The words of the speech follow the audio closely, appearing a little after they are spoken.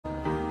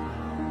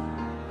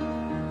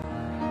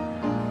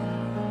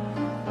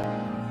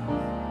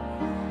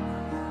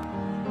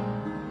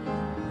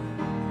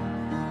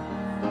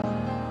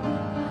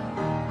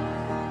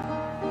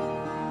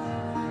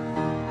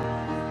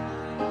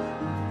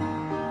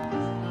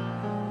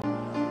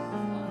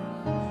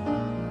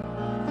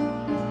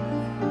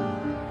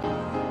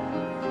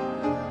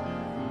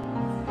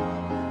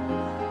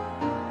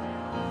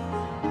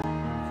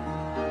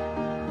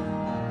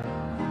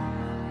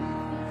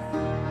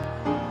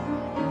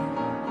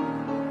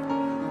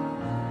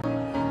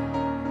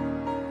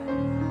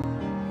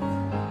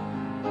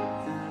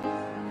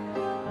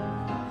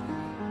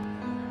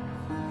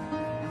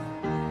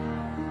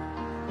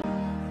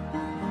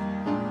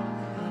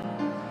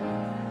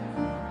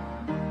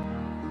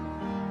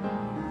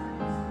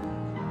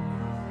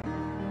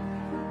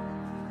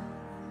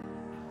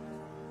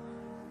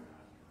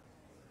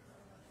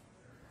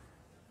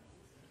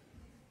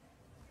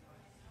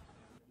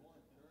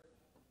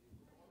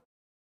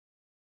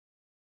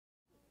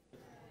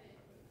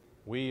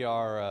We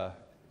are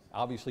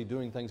obviously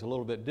doing things a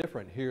little bit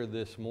different here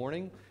this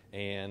morning,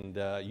 and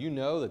you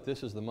know that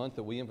this is the month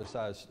that we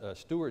emphasize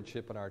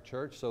stewardship in our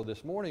church. So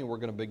this morning we're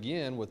going to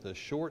begin with a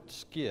short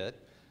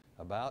skit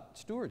about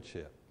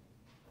stewardship.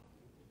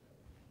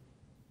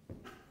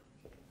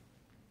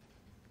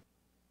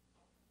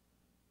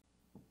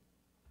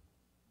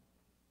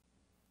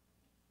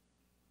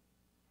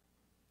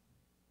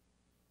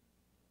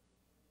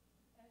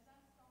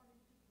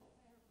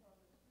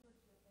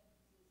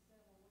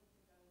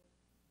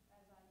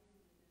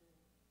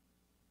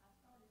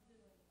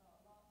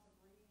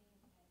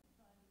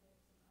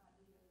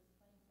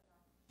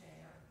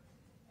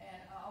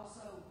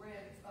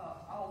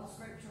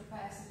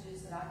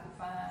 Passages that I could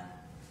find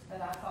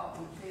that I thought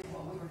would fit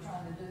what we were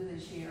trying to do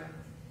this year.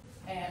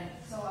 And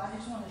so I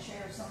just want to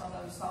share some of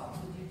those thoughts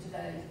with you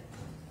today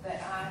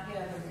that I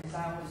gathered as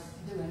I was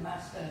doing my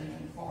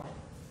studying for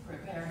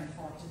preparing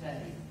for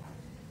today.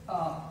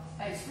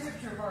 A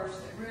scripture verse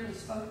that really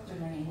spoke to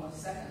me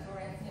was 2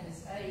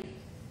 Corinthians 8,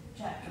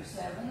 chapter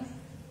 7.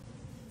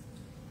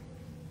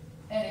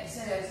 And it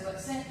says,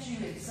 "But since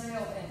you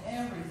excel in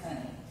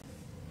everything,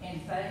 in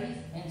faith,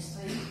 in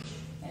speech,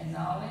 in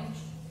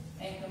knowledge,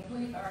 and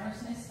complete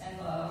earnestness and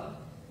love,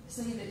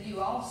 see that you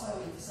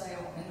also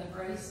excel in the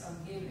grace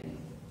of giving."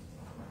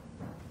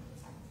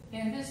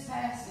 In this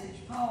passage,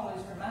 Paul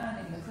is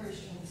reminding the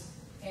Christians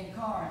in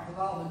Corinth of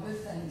all the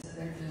good things that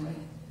they're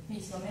doing.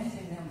 He's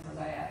commending them for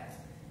that.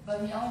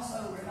 But he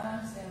also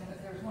reminds them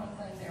that there's one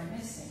thing they're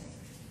missing,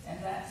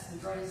 and that's the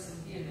grace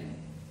of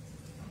giving.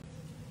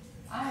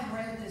 I had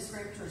read this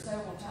scripture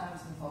several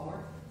times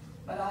before,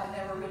 but I had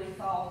never really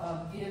thought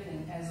of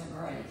giving as a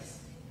grace.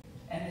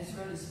 And this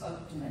really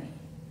spoke to me.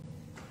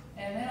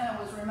 And then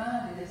I was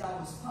reminded, as I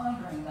was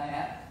pondering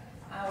that,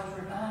 I was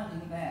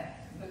reminded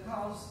that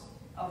because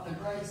of the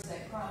grace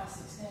that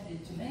Christ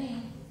extended to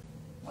me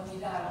when he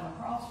died on the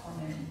cross for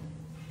me,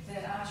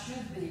 that I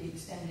should be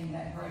extending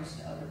that grace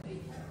to other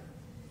people.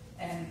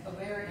 And a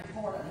very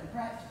important and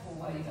practical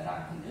way that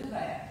I can do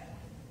that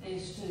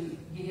is to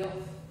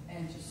give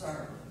and to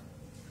serve.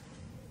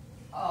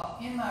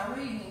 In my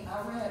reading,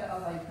 I read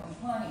of a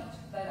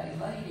complaint that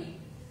a lady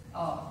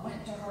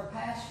went to her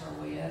pastor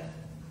with,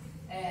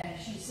 and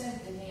she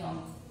said to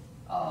him,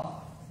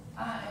 "I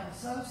am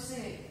so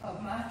sick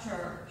of my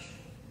church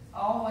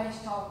always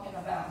talking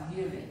about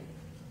giving.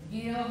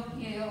 Give,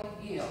 give,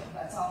 give.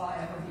 That's all I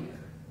ever hear."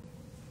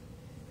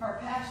 Her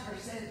pastor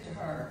said to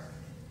her,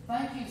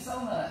 "Thank you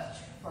so much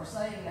for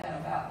saying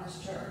that about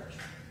this church,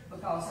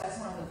 because that's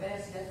one of the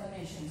best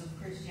definitions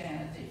of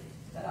Christianity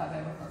that I've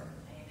ever heard."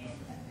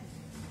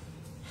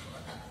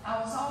 I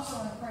was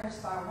also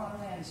impressed by one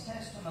man's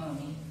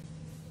testimony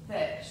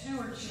that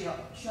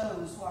stewardship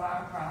shows what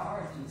our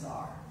priorities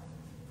are.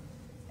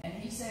 And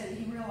he said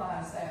he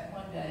realized that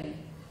one day,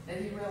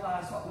 that he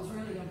realized what was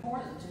really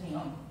important to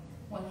him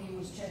when he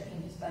was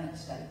checking his bank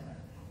statement.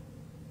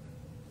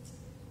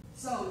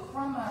 So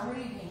from my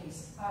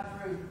readings, I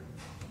drew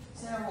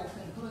several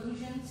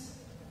conclusions,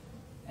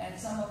 and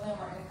some of them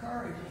are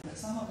encouraging, but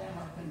some of them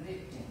are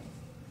convicting.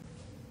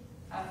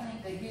 I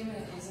think that giving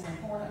is an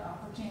important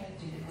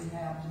opportunity that we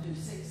have to do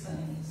 6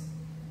 things.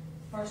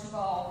 First of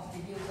all,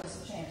 it gives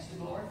us a chance to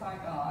glorify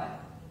God.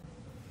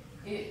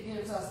 It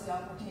gives us the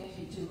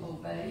opportunity to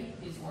obey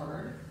His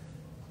Word.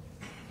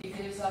 It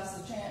gives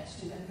us a chance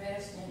to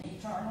invest in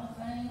eternal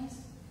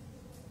things.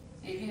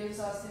 It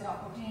gives us the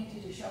opportunity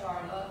to show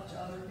our love to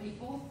other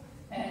people.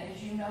 And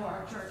as you know,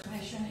 our church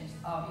mission is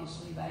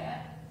obviously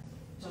that: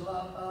 to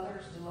love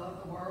others, to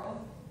love the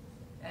world,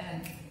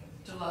 and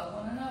to love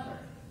one another.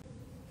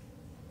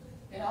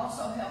 It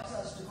also helps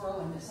us to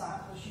grow in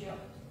discipleship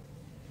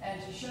and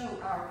to show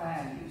our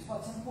values,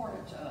 what's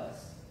important to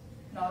us,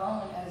 not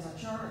only as a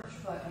church,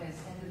 but as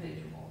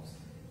individuals.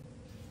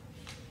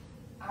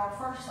 Our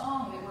first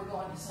song that we're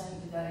going to sing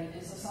today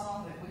is a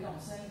song that we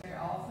don't sing very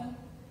often.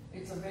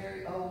 It's a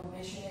very old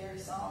missionary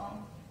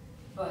song,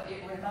 but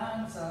it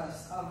reminds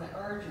us of the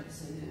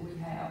urgency that we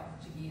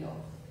have to give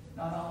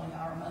not only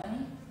our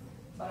money,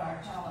 but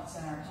our talents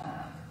and our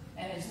time.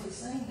 And as we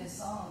sing this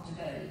song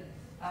today,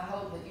 I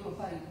hope that you will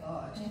pay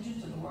attention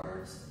to the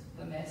words,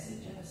 the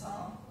message in the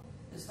song,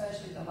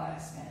 especially the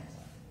last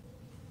stanza.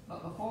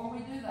 But before we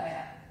do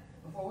that,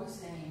 before we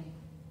sing,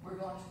 we're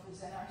going to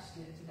present our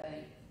skit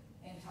today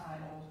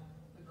entitled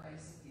 "The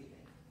Grace of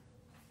Giving."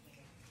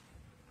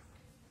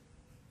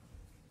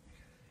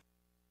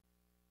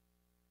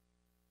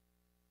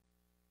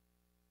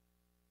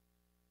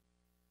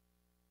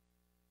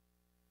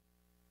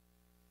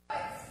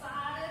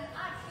 Excited.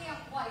 I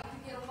can't wait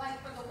to get away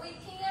for the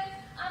weekend.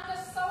 I'm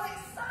just so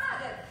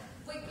excited.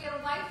 We get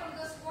away from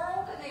this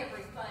world and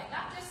everything.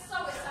 I'm just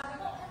so excited. We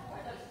won't have to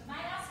wear those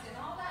masks and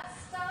all that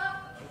stuff.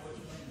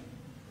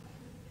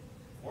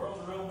 The world's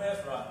a real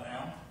mess right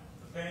now.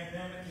 The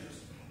pandemic has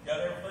got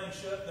everything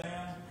shut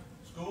down.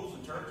 Schools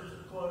and churches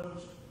are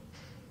closed.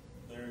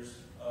 There's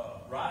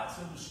riots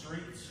in the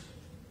streets.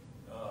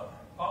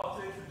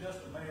 Politics are just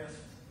a mess.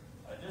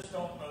 I just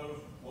don't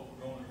know what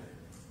we're going to do.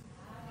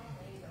 I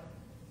don't either.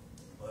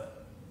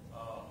 But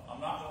I'm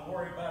not going to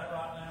worry about it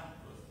right now.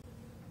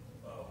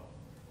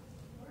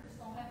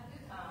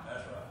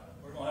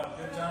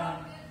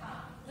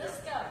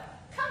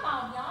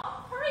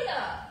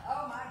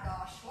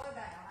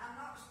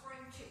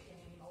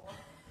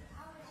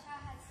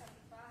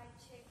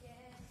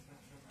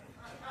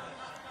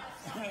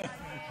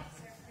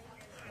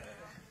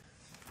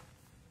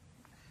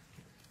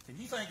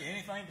 think of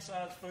anything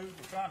besides food?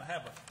 We're trying to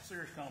have a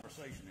serious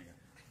conversation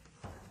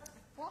here.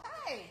 Well,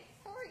 hey,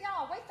 who are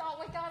y'all? We thought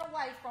we got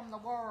away from the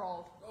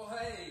world. Oh,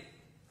 hey,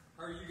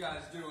 how are you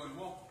guys doing?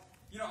 Well,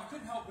 I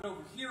couldn't help but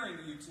overhearing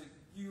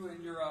you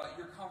and your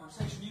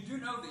conversation. You do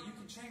know that you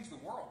can change the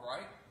world,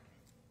 right?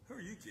 Who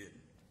are you kidding?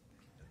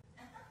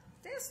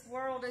 This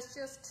world is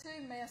just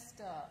too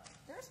messed up.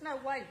 There's no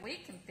way we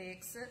can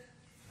fix it.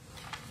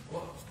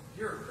 Well,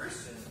 you're a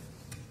Christian.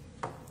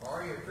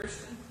 Are you a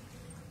Christian?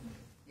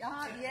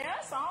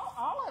 Yes,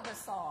 all of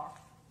us are.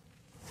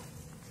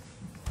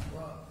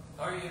 Well,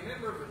 are you a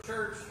member of a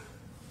church?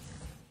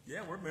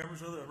 Yeah, we're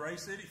members of the Ray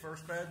City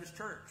First Baptist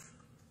Church.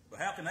 But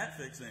how can that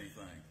fix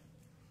anything?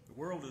 The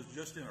world is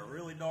just in a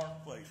really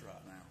dark place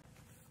right now.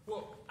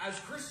 Well, as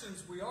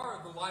Christians, we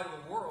are the light of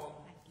the world,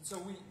 and so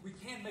we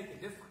can make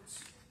a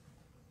difference.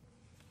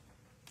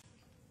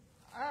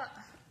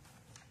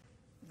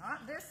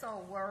 Not this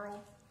old world.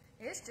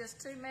 It's just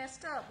too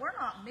messed up. We're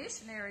not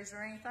missionaries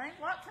or anything.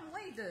 What can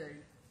we do?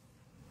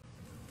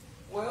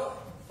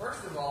 Well,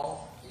 first of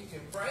all, you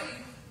can pray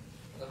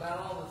about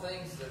all the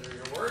things that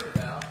you're worried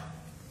about,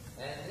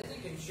 and then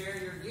you can share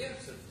your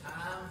gifts of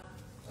time,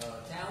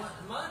 talent,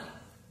 and money.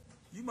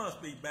 You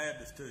must be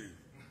Baptist too.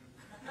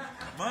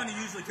 Money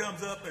usually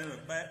comes up in a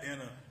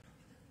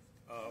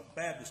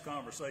Baptist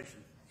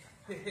conversation.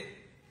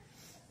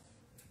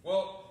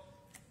 Well,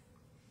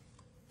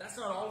 that's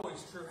not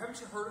always true. Haven't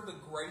you heard of the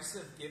grace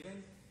of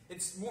giving?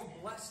 It's more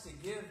blessed to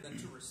give than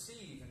to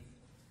receive. And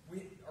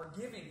our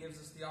giving gives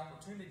us the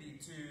opportunity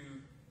to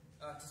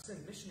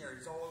send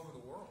missionaries all over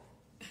the world.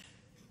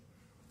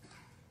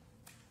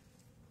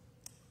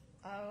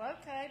 Oh,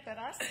 okay, but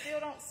I still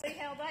don't see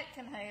how that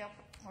can help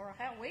or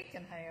how we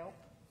can help.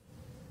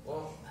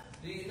 Well,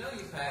 do you know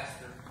you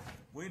pastor?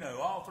 We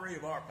know all three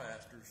of our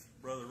pastors,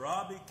 Brother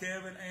Robbie,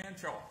 Kevin, and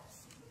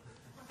Charles.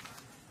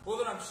 Well,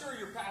 then I'm sure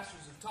your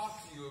pastors have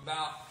talked to you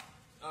about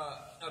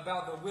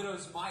the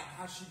widow's mite,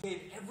 how she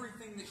gave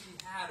everything that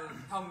she had, or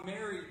how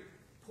Mary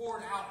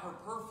poured out her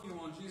perfume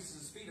on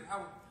Jesus' feet, or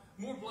how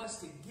more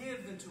blessed to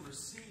give than to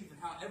receive, and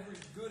how every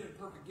good and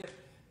perfect gift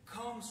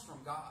comes from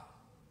God.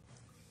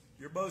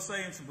 You're both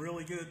saying some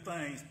really good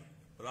things,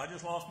 but I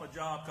just lost my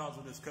job because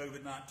of this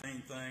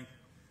COVID-19 thing.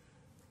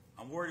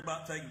 I'm worried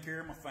about taking care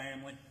of my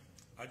family.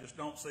 I just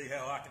don't see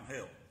how I can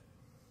help.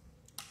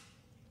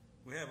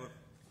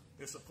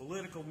 It's a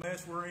political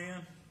mess we're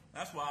in.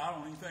 That's why I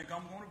don't even think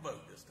I'm going to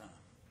vote this time.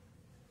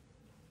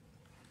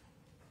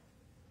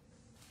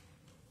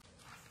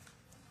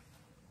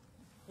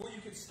 Well,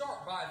 you could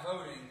start by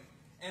voting,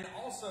 and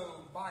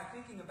also by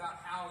thinking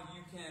about how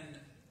you can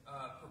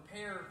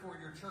prepare for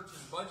your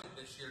church's budget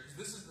this year, because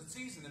this is the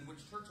season in which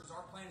churches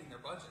are planning their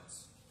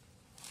budgets.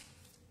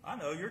 I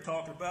know you're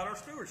talking about our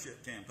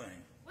stewardship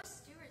campaign.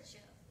 What's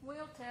stewardship?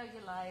 We'll tell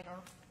you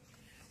later.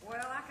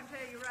 Well, I can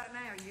tell you right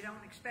now, you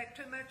don't expect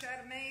too much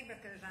out of me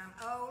because I'm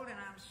old and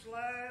I'm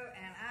slow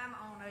and I'm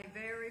on a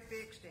very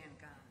fixed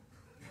income.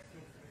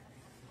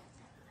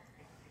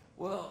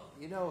 Well,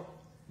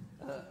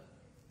 have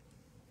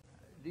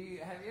you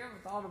ever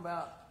thought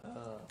about,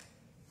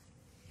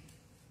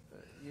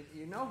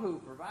 you know who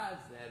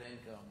provides that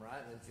income,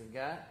 right, that you've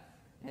got?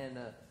 And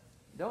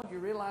don't you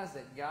realize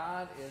that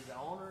God is the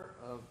owner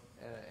of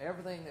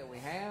everything that we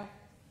have?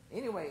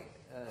 Anyway,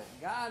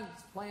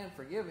 God's plan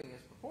for giving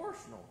is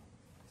proportional.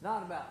 It's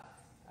not about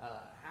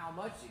how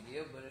much you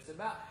give, but it's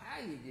about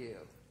how you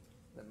give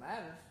that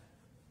matters.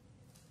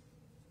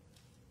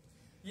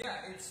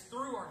 Yeah, it's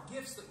through our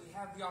gifts that we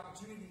have the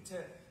opportunity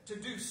to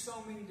do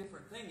so many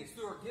different things. It's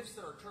through our gifts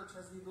that our church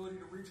has the ability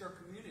to reach our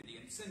community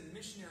and send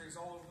missionaries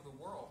all over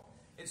the world.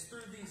 It's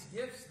through these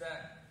gifts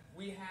that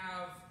we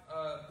have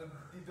the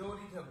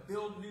ability to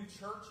build new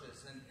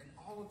churches and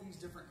all of these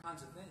different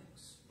kinds of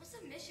things. What's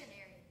a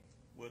missionary?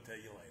 We'll tell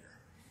you later.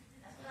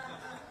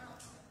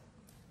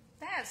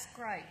 That's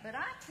great, but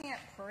I can't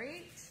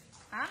preach.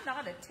 I'm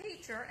not a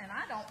teacher, and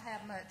I don't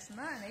have much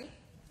money.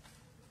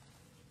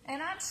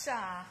 And I'm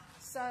shy,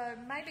 so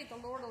maybe the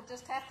Lord will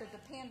just have to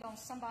depend on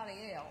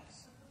somebody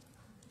else.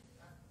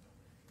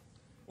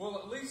 Well,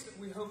 at least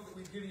we hope that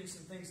we've given you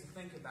some things to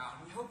think about,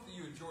 and we hope that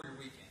you enjoy your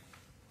weekend.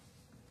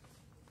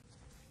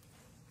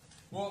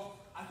 Well,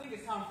 I think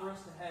it's time for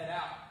us to head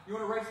out. You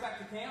want to race back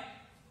to camp?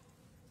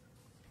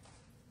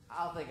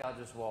 I think I'll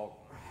just walk.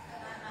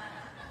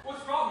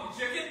 What's wrong, you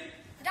chicken?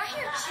 Did I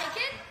hear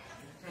chicken?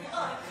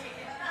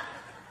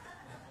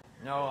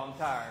 No, I'm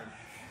tired.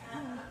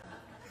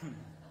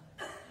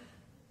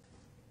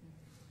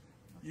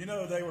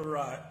 They were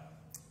right.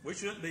 We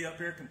shouldn't be up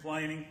here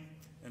complaining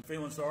and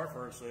feeling sorry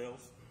for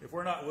ourselves if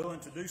we're not willing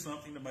to do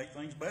something to make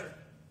things better.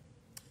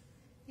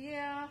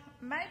 Yeah,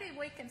 maybe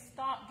we can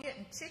stop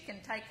getting chicken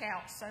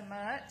takeout so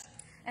much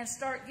and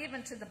start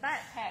giving to the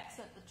backpacks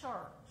at the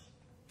church.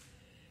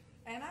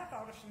 And I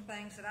thought of some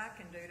things that I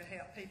can do to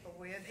help people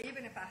with,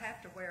 even if I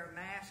have to wear a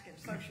mask and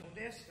social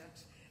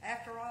distance.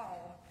 After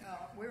all,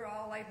 we're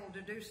all able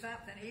to do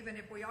something, even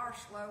if we are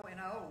slow and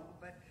old.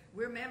 But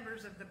we're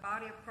members of the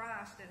body of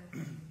Christ,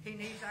 and He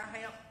needs our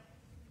help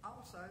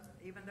also,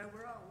 even though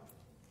we're old.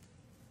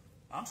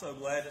 I'm so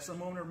glad that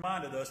someone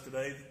reminded us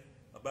today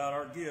about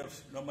our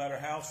gifts, no matter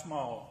how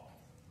small,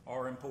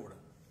 are important.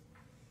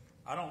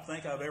 I don't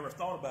think I've ever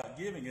thought about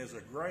giving as a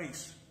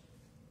grace.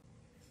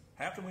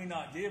 How can we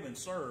not give and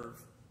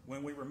serve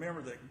when we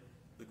remember that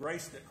the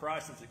grace that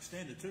Christ has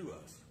extended to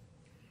us?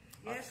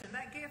 Yes, and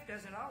that gift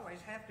doesn't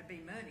always have to be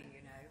money,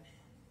 you know.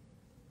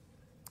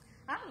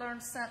 I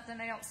learned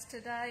something else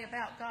today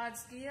about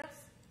God's gifts.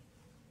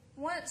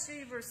 Once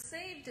you've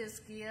received His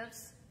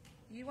gifts,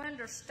 you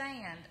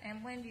understand.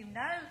 And when you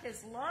know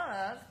His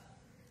love,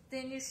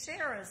 then you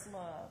share His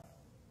love.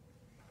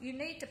 You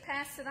need to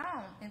pass it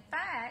on. In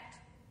fact,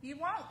 you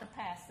want to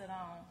pass it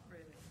on.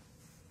 Really.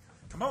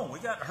 Come on, we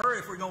got to hurry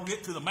if we're going to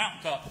get to the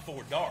mountaintop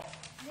before dark.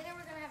 Then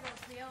we're going to have a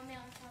real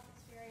mountaintop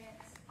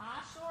experience.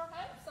 I sure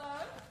hope so.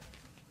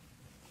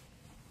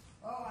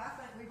 Oh, I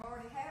think we've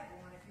already had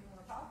one if you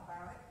want to talk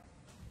about it.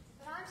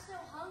 But I'm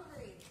still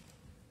hungry.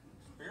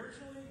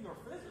 Spiritually or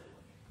physically?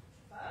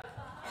 Both, I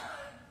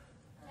hope.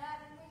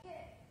 Dad, when we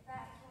get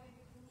back, can we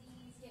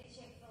please get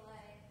Chick-fil-A?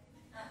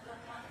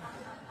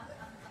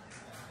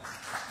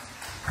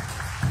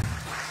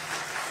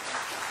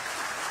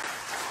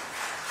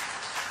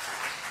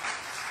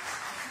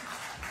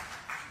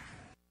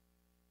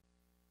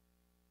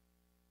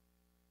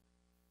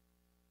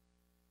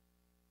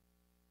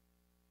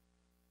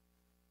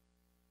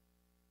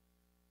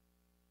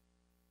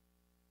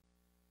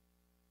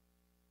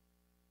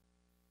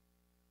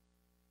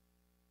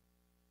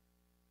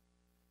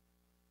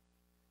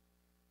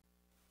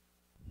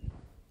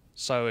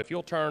 So if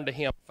you'll turn to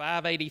hymn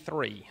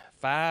 583,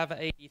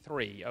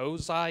 O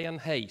Zion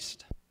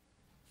Haste,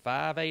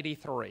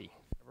 583.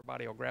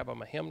 Everybody will grab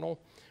them a hymnal.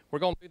 We're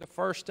going to do the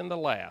first and the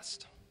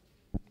last.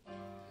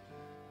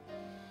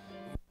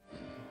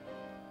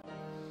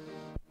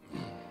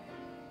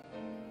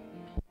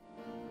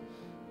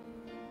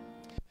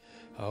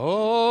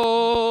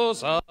 O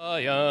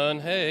Zion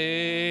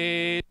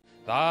haste,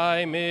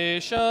 thy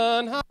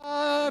mission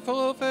high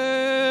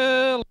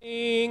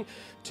fulfilling,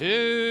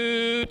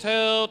 to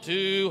tell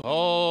to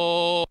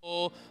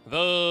all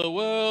the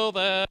world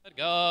that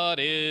God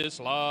is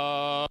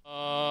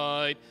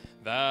light,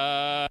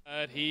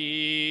 that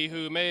He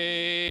who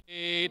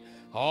made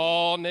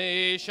all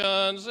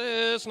nations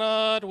is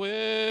not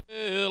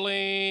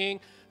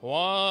willing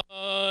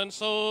one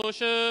soul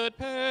should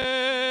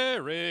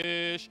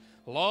perish,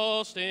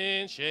 lost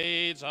in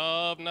shades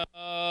of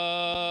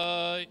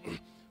night.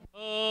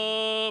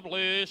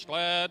 Publish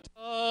glad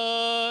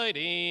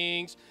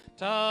tidings,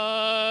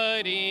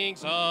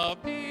 tidings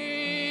of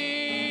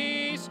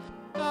peace,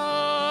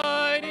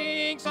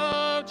 tidings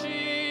of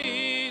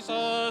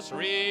Jesus,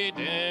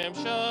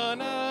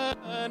 redemption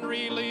and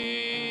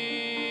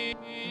release.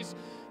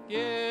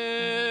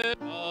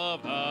 Give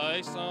of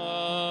thy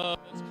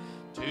sons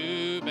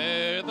to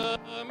bear the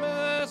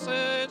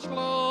message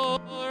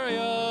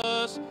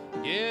glorious.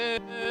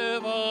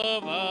 Give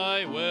of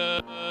thy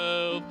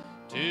wealth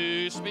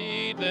to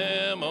speed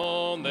them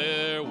on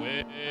their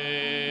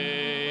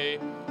way.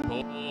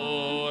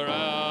 Pour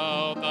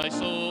out thy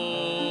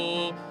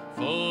soul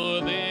for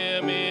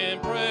them in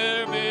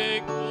prayer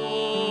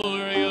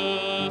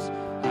victorious,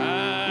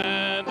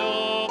 and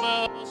all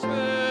thou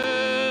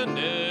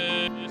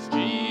spendest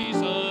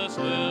Jesus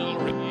will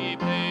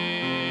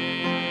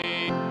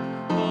repay.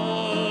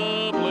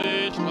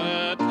 Publish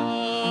glad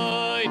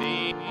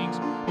tidings,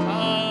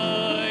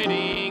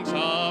 tidings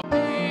of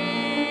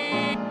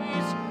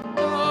peace,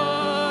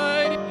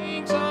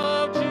 tidings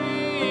of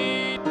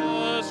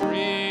Jesus,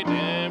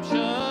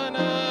 redemption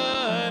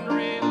and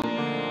release.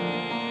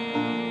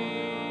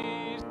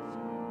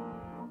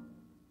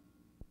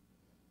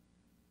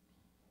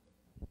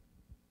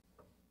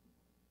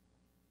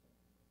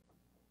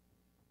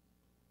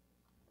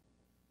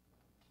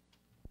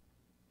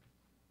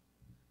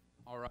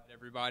 All right,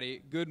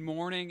 everybody. Good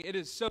morning. It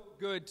is so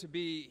good to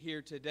be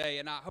here today,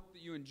 and I hope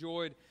that you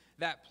enjoyed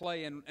that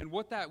play and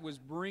what that was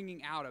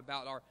bringing out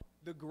about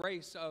the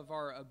grace of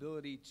our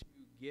ability to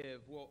give.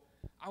 Well,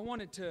 I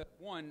wanted to,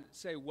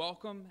 say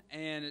welcome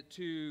and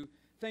to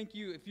thank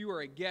you if you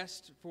are a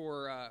guest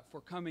for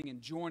coming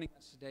and joining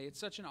us today. It's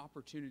such an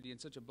opportunity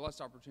and such a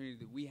blessed opportunity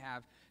that we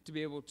have to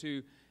be able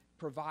to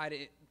provide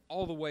it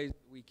all the ways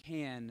that we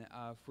can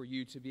for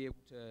you to be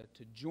able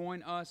to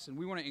join us, and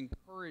we want to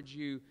encourage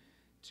you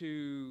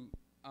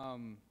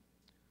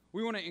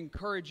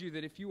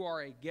that if you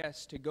are a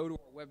guest, to go to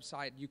our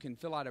website. You can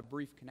fill out a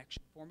brief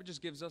connection form. It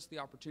just gives us the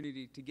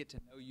opportunity to get to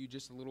know you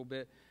just a little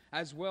bit,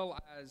 as well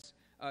as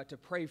to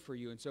pray for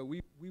you. And so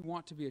we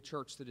want to be a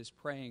church that is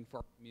praying for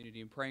our community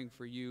and praying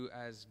for you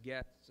as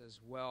guests as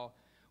well.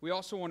 We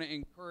also want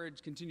to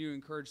continue to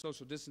encourage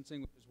social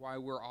distancing, which is why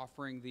we're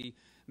offering the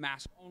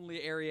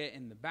mask-only area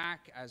in the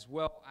back, as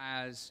well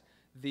as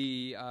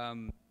the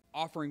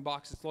offering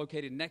box that's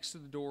located next to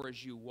the door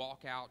as you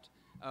walk out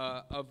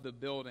of the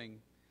building.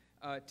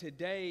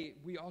 Today,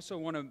 we also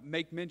want to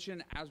make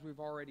mention, as we've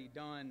already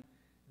done,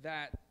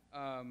 that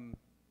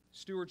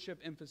stewardship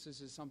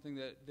emphasis is something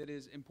that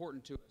is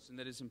important to us and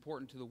that is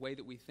important to the way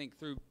that we think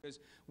through, because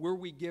where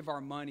we give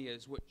our money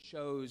is what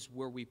shows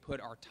where we put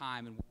our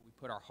time and where we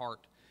put our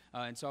heart.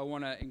 And so I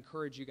want to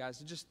encourage you guys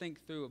to just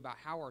think through about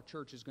how our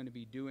church is going to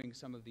be doing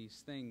some of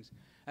these things.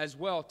 As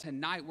well,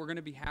 tonight we're going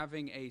to be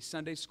having a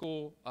Sunday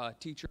school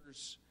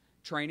teachers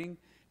training.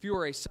 If you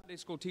are a Sunday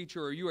school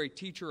teacher or you are a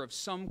teacher of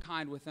some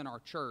kind within our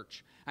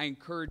church, I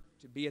encourage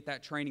you to be at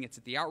that training. It's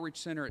at the Outreach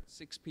Center at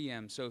 6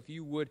 p.m. So if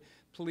you would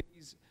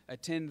please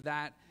attend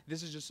that.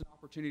 This is just an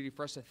opportunity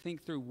for us to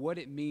think through what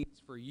it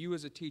means for you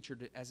as a teacher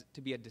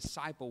to be a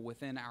disciple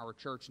within our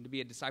church and to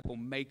be a disciple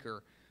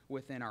maker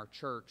within our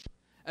church.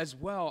 As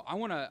well, I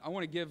want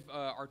to give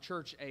our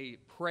church a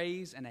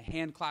praise and a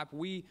hand clap.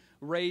 We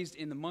raised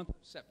in the month of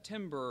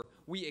September,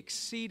 we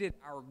exceeded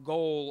our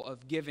goal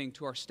of giving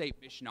to our state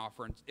mission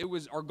offerings.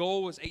 Our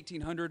goal was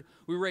 $1,800.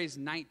 We raised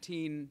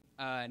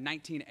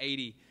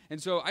 $1,980.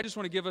 And so I just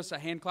want to give us a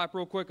hand clap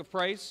real quick of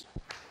praise.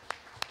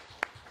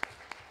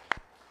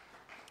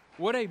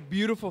 What a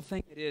beautiful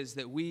thing it is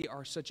that we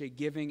are such a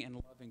giving and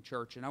loving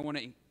church. And I want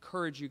to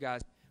encourage you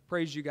guys,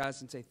 praise you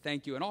guys, and say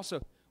thank you. And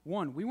also,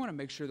 one, we want to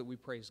make sure that we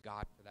praise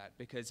God for that,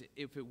 because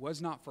if it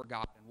was not for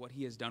God and what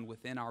He has done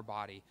within our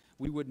body,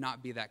 we would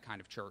not be that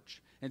kind of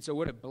church. And so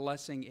what a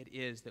blessing it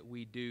is that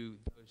we do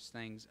those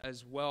things.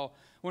 As well,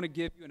 I want to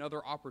give you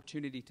another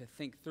opportunity to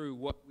think through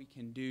what we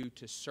can do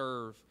to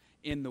serve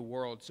in the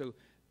world. So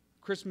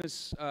the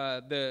Christmas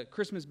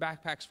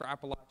backpacks for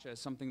Appalachia is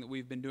something that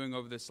we've been doing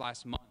over this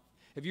last month.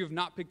 If you have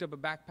not picked up a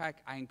backpack,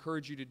 I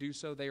encourage you to do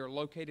so. They are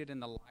located in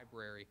the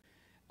library.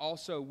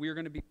 Also, we're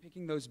going to be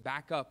picking those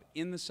back up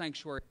in the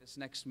sanctuary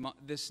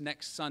this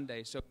next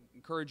Sunday. So I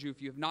encourage you,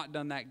 if you have not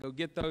done that, go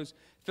get those,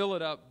 fill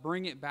it up,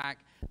 bring it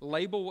back,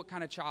 label what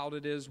kind of child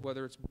it is,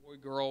 whether it's boy,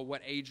 girl,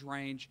 what age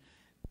range.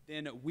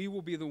 Then we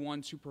will be the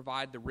ones who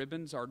provide the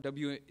ribbons. Our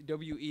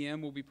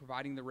WEM will be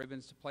providing the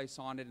ribbons to place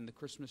on it and the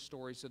Christmas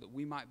story, so that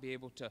we might be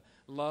able to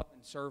love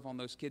and serve on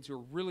those kids who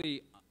are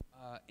really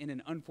in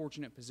an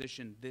unfortunate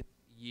position this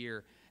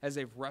year, as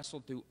they've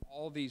wrestled through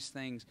all these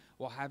things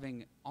while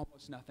having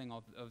almost nothing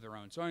of their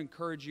own. So I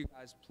encourage you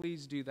guys,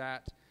 please do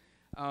that.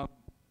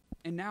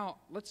 And now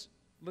let's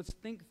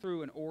think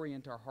through and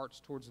orient our hearts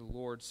towards the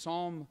Lord.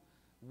 Psalm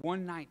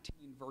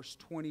 119, verse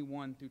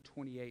 21 through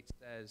 28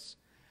 says,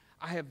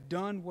 I have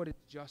done what is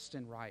just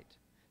and right.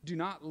 Do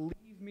not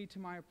leave me to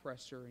my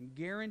oppressor, and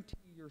guarantee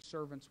your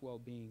servant's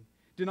well-being.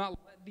 Do not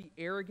let the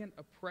arrogant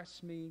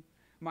oppress me.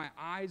 My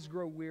eyes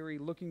grow weary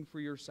looking for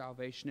your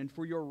salvation and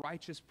for your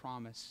righteous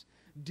promise.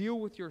 Deal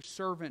with your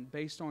servant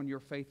based on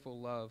your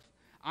faithful love.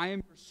 I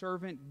am your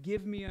servant.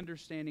 Give me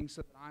understanding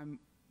so that I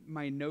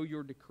may know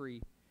your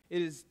decree.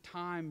 It is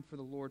time for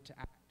the Lord to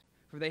act,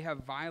 for they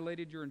have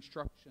violated your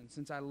instructions.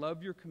 Since I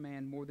love your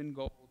command more than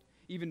gold,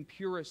 even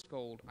purest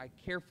gold, I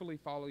carefully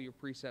follow your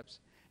precepts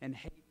and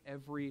hate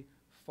every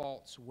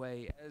false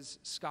way. As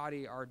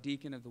Scotty, our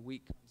deacon of the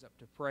week, comes up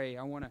to pray,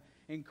 I want to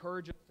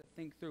encourage us to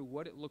think through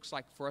what it looks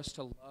like for us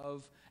to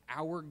love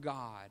our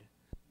God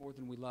more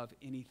than we love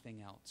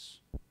anything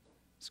else.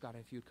 Scotty,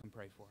 if you'd come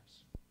pray for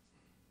us.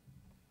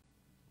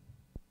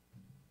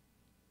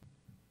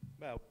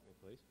 Bow with me,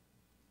 please.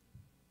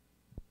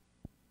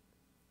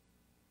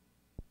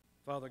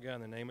 Father God,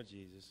 in the name of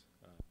Jesus,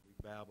 we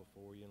bow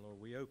before you, and Lord,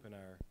 we open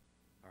our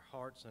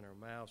hearts and our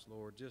mouths,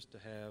 Lord, just to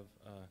have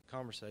a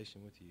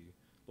conversation with you.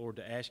 Lord,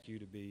 to ask you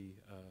to be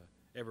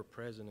ever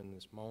present in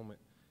this moment,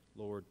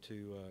 Lord,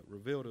 to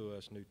reveal to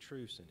us new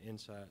truths and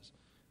insights,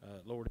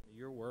 Lord,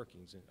 your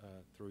workings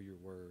through your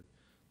word.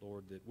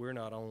 Lord, that we're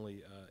not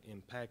only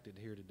impacted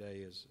here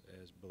today as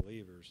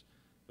believers,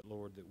 but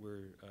Lord, that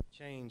we're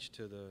changed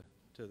to the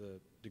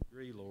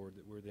degree, Lord,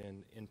 that we're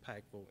then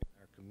impactful in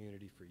our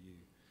community for you.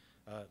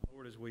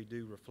 Lord, as we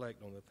do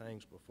reflect on the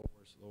things before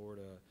us, Lord,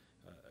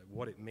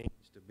 what it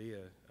means to be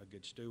a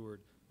good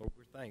steward, Lord,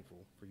 we're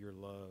thankful for your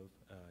love,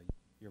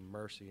 your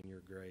mercy, and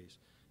your grace.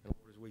 And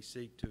Lord, as we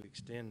seek to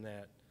extend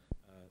that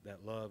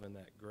love and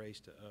that grace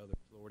to others,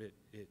 Lord,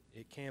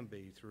 it can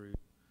be through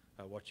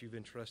what you've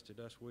entrusted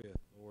us with,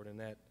 Lord, and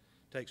that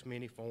takes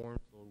many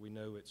forms. Lord, we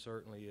know it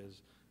certainly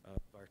is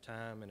our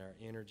time and our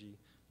energy,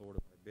 Lord,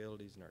 of our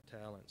abilities and our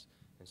talents,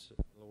 and so,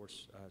 Lord,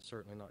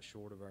 certainly not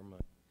short of our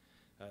money.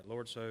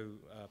 Lord, so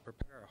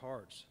prepare our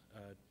hearts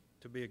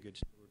to be a good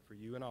steward for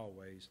you in all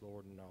ways,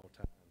 Lord, in all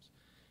times.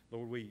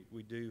 Lord, we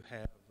do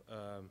have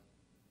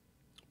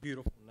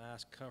beautiful,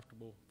 nice,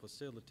 comfortable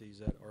facilities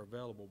that are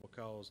available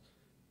because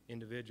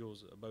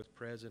individuals, both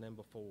present and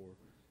before,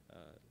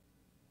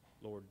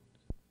 Lord,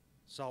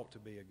 sought to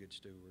be a good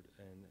steward,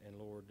 and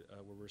Lord,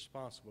 we're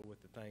responsible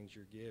with the things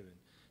you're given.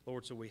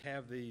 Lord, so we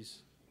have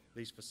these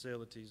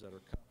facilities that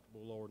are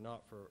comfortable, Lord,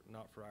 not for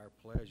our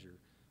pleasure,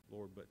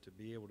 Lord, but to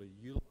be able to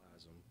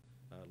utilize them,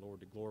 Lord,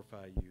 to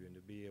glorify you and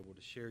to be able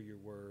to share your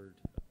word,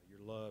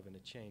 your love, and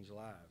to change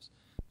lives.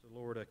 So,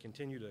 Lord,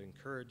 continue to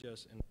encourage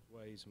us in those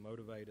ways,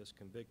 motivate us,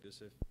 convict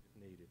us if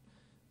needed.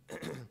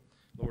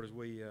 Lord, as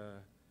we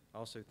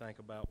also think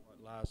about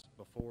what lies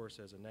before us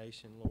as a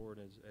nation, Lord,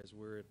 as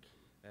we're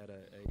at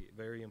a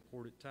very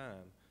important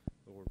time,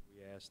 Lord, we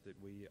ask that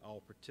we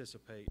all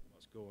participate in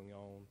what's going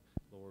on,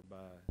 Lord,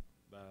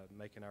 by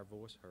making our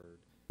voice heard.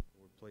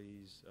 Lord,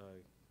 please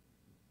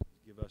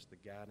give us the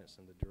guidance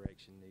and the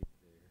direction needed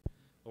there.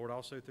 Lord,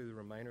 also through the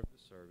remainder of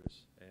the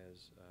service,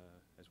 as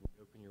we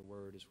open your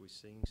word, as we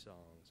sing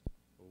songs,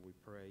 Lord, we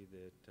pray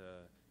that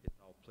it's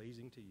all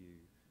pleasing to you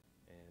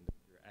and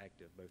you're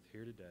active both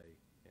here today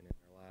and in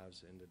our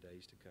lives in the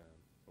days to come.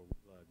 Lord,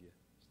 we love you.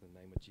 It's in the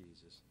name of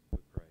Jesus we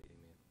pray.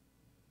 Amen.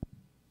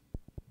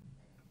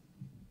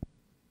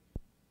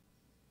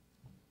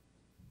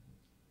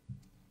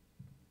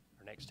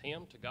 Our next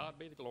hymn, To God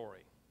Be the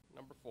Glory,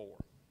 number 4.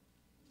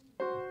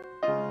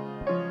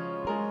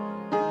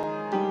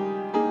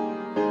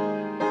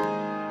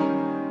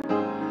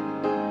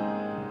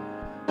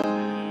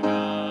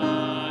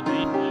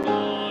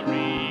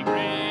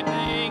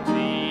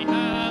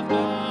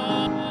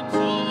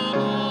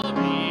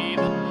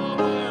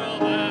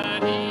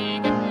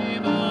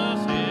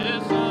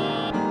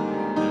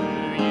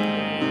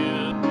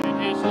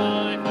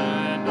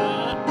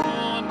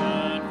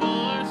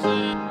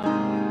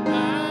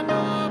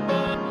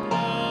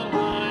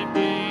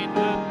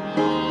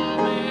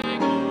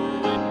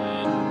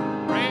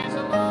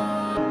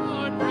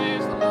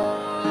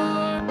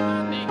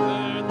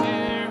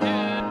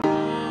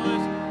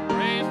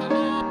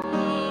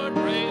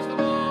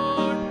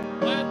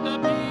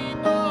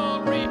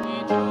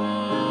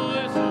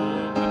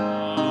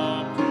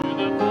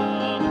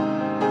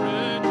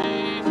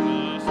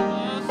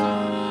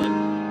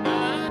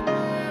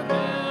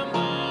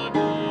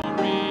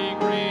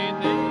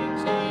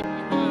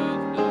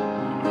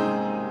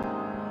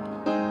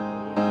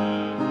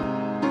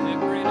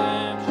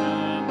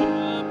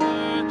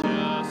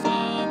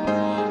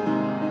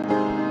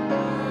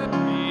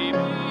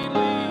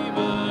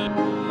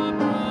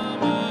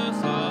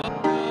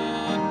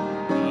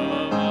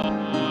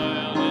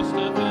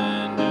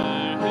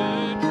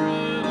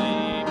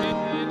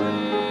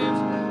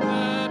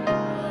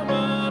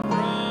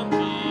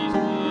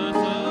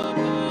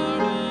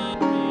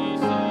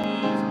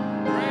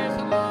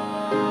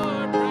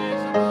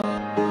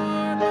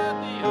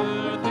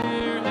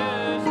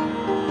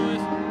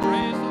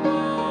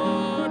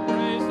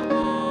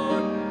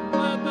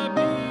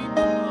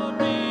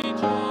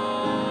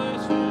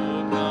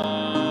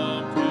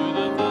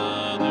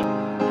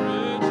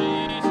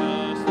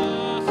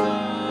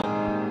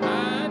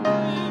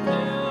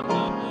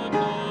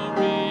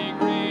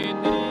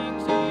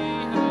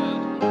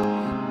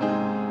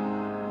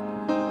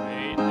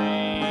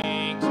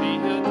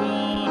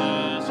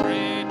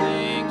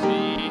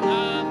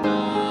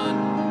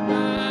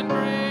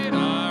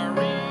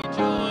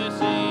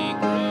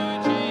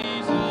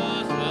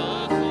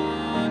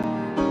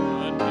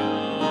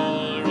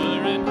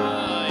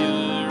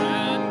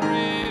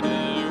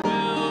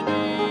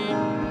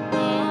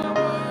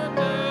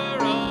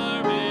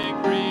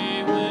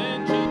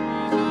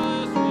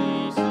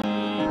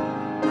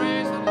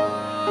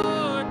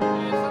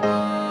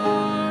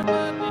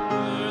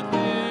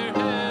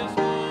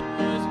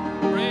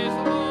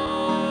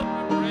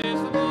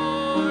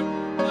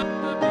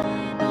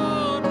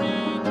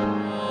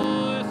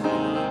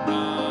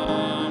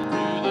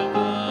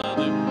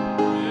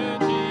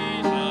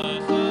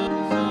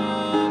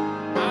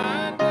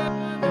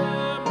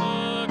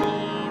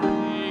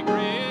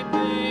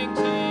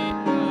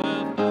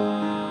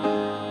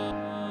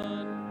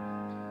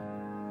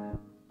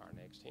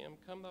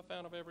 Come the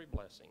fount of every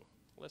blessing.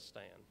 Let's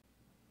stand.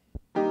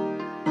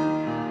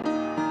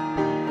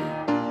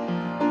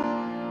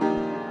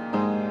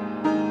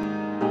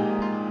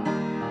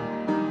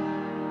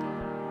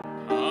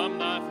 Come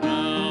thy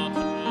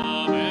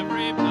fount of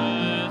every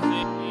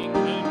blessing,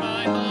 to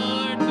my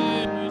heart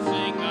to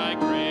sing thy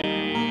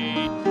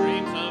great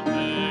streams of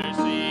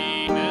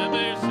mercy,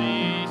 never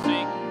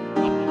ceasing,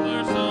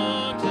 over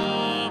songs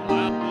of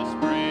loudest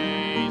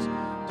praise.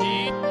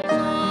 Teach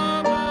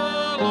of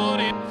the Lord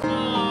is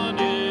on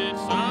it,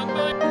 sung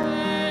by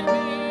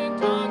praising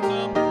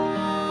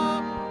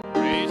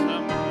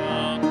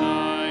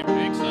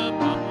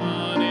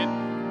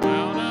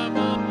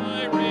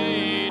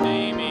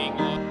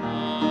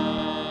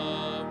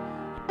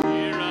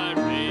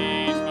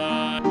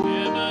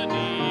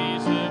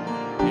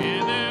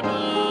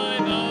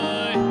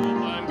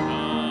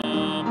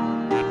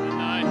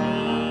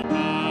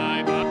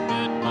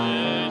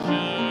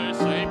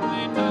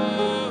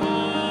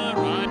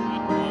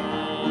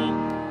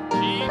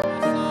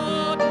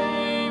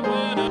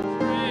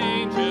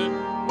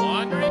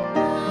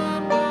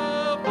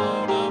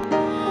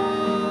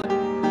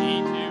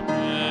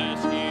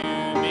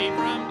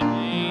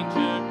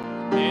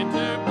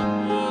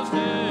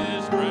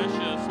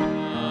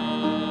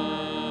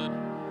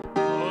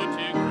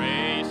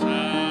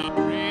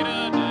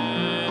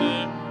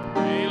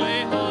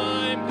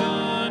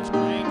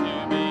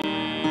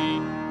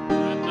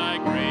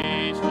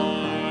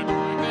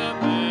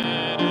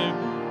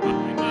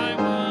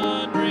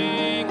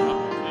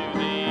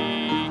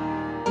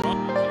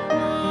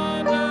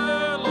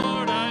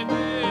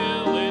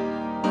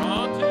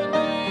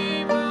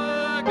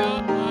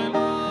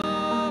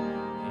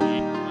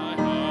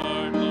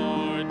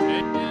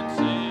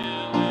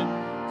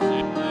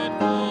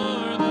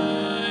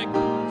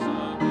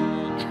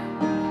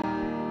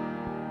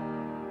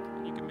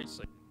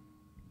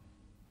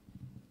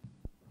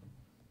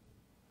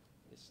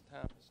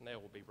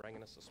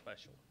giving us a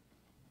special.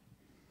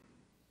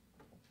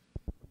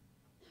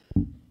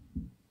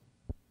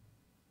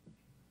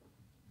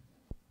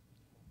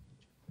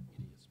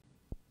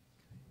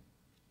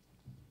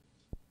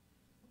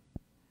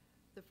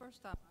 The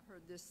first time I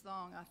heard this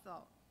song, I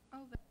thought,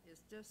 oh, that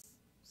is just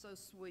so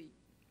sweet.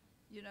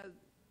 You know,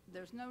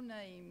 there's no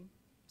name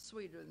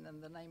sweeter than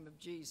the name of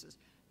Jesus.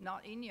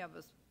 Not any of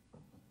us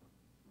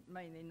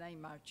mainly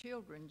name our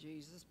children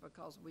Jesus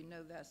because we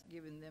know that's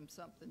giving them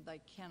something they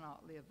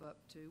cannot live up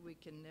to. We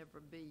can never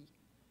be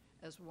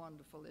as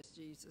wonderful as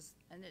Jesus.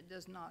 And it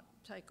does not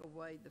take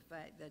away the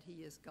fact that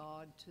he is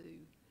God too.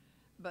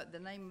 But the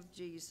name of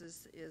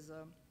Jesus is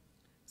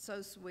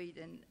so sweet,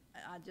 and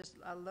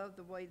I love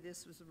the way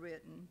this was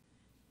written.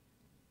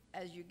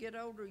 As you get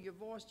older, your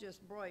voice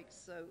just breaks,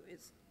 so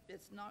it's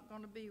not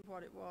going to be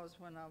what it was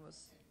when I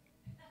was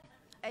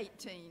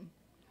 18,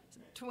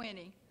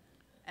 20,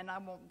 and I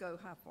won't go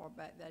how far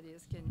back that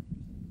is.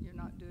 You're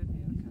not doing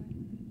me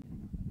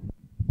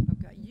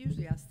okay? Okay,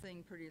 usually I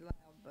sing pretty loud,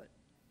 but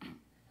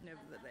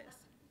nevertheless.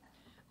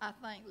 I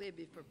thank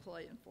Libby for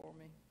playing for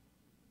me.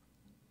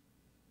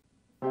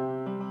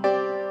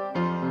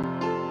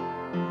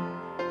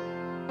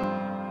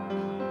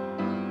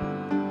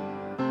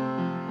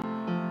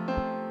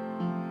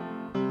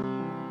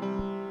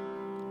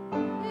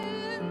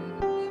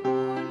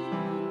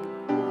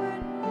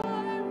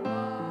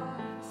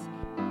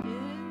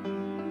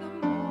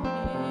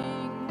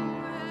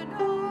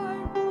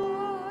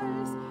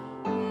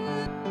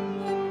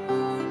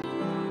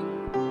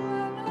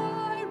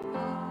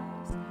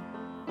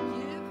 Give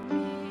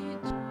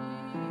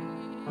me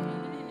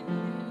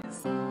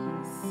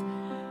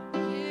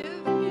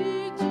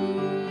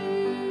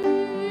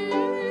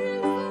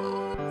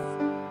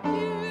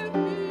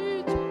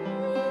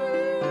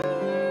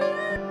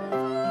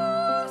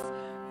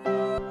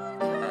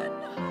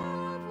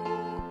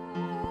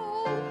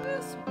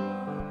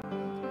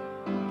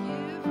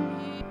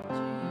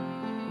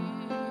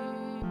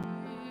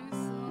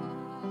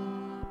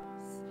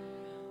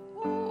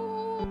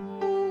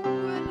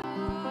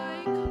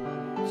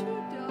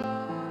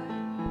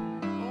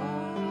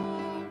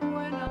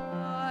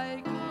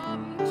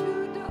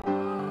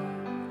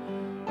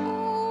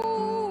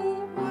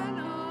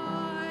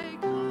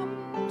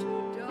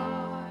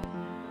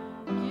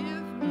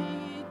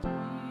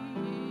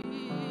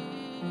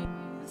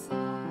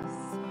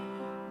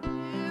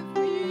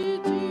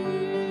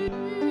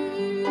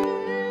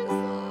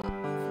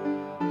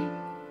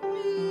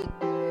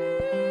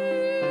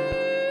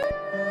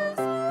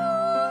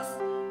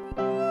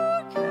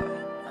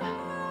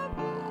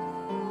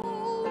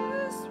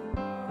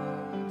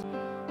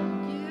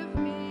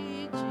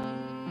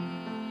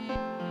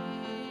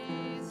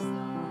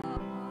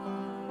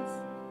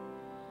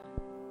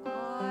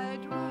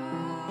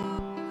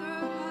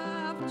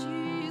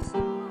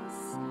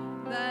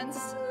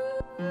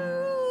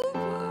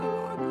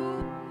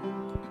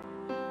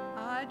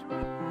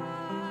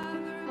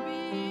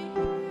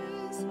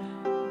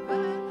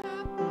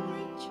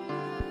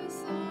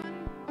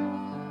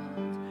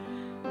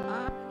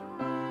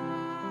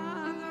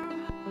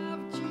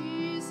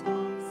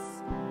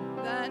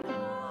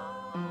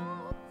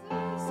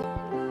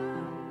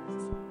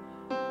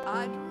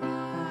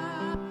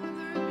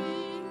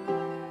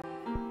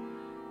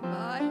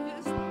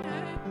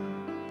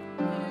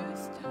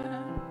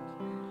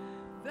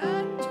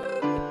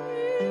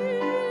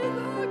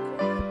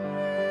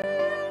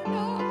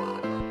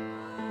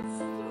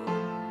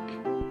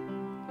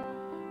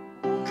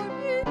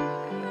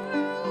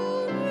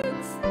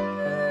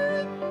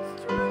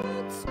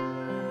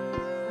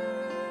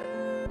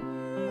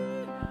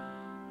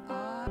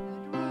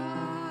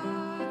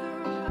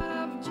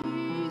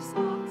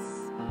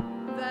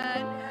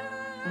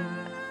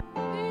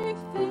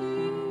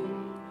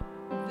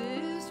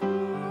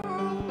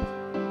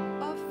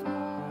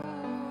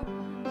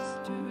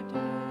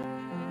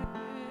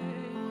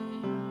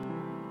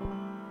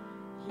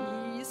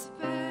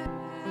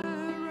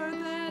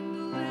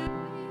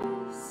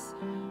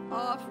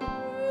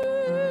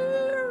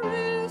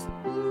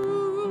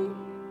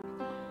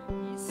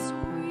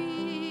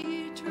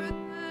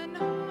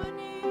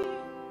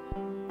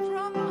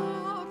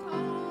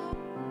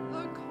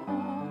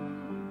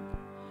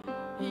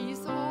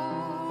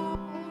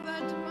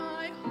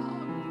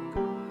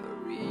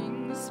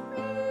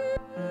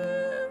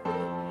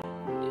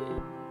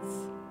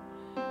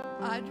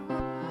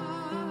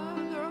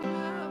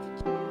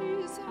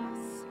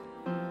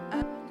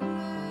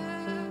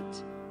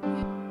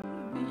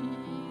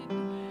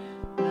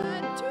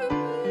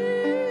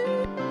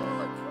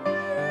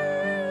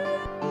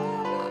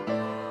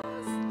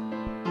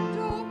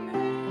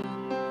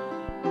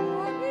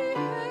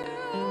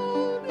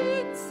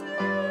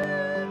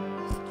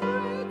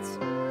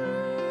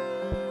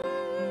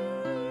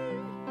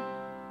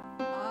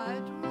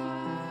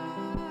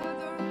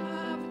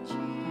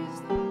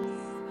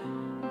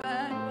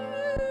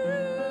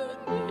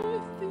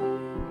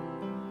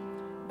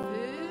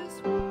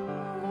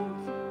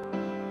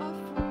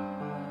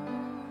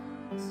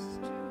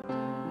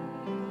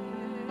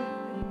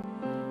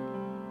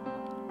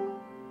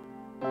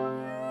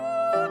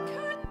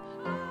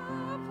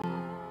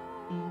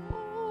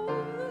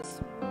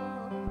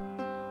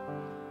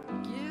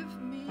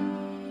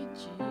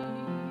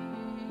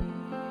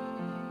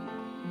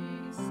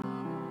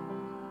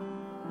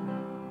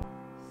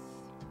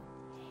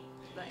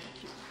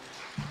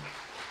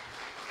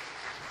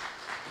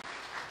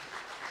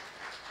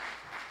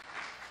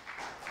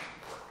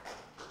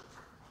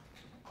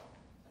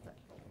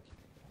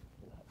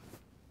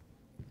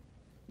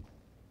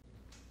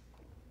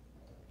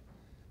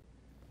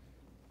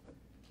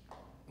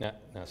Now,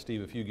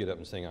 Steve, if you get up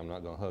and sing, I'm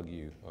not going to hug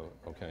you.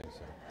 Oh, okay.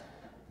 So,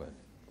 but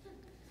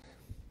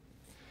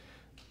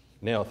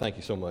Nell, thank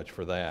you so much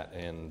for that.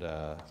 And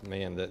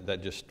man,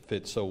 that just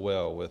fits so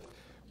well with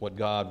what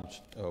God's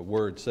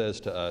Word says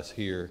to us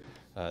here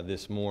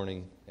this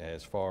morning,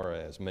 as far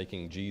as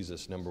making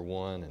Jesus number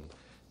one, and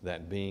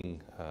that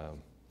being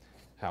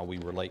how we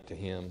relate to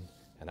Him.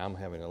 And I'm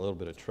having a little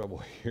bit of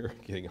trouble here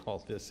getting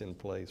all this in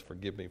place.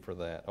 Forgive me for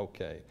that.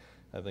 Okay,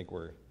 I think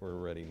we're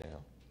ready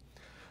now.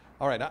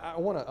 All right, I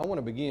want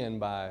to begin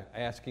by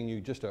asking you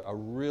just a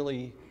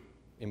really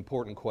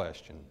important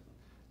question.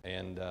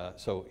 And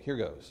so here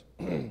goes.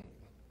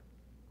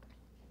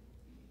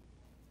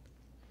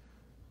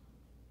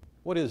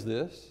 What is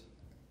this?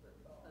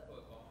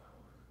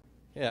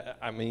 Yeah,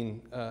 I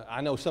mean, I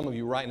know some of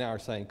you right now are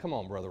saying, come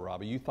on, Brother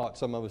Robbie, you thought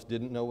some of us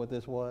didn't know what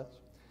this was?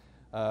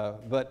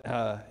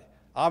 But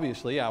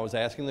obviously, I was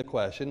asking the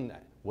question,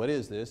 what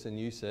is this? And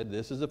you said,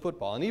 this is a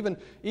football. And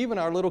even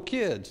our little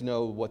kids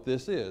know what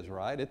this is,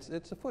 right?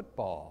 It's a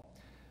football.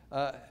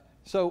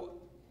 So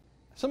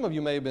some of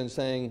you may have been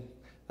saying,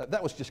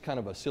 that was just kind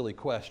of a silly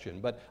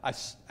question. But I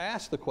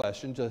asked the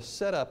question to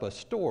set up a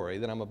story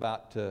that I'm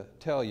about to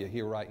tell you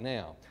here right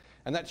now.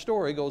 And that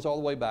story goes all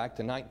the way back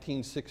to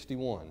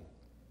 1961.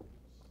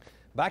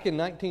 Back in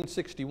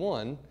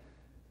 1961,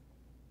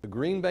 the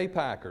Green Bay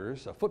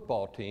Packers, a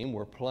football team,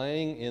 were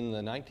playing in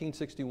the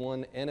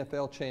 1961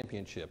 NFL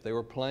Championship. They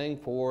were playing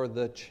for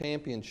the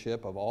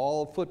championship of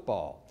all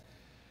football.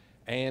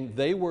 And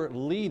they were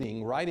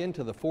leading right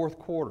into the fourth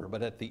quarter,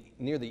 but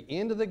near the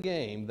end of the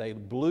game, they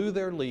blew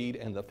their lead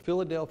and the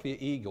Philadelphia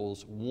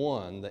Eagles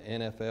won the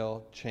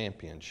NFL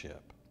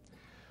Championship.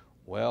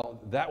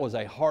 Well, that was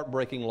a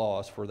heartbreaking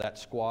loss for that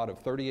squad of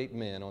 38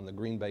 men on the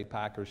Green Bay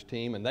Packers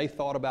team, and they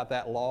thought about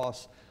that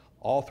loss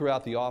all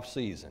throughout the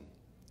offseason.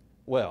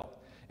 Well,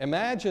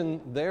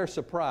 imagine their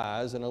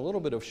surprise and a little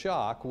bit of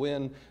shock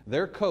when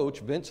their coach,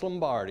 Vince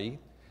Lombardi,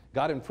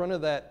 got in front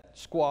of that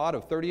squad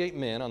of 38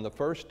 men on the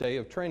first day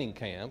of training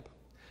camp.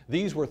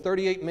 These were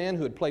 38 men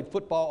who had played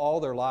football all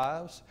their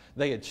lives.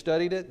 They had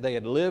studied it, they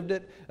had lived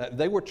it,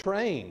 they were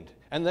trained,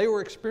 and they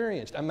were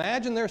experienced.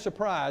 Imagine their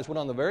surprise when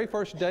on the very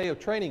first day of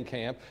training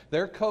camp,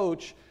 their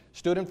coach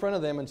stood in front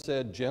of them and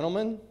said,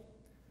 "Gentlemen,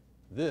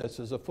 this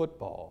is a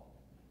football."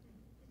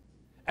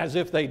 As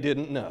if they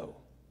didn't know.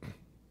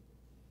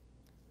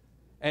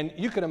 And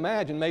you can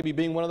imagine maybe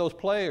being one of those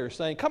players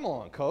saying, "Come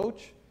on,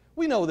 coach.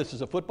 We know this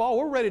is a football.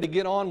 We're ready to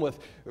get on with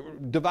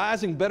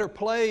devising better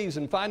plays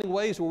and finding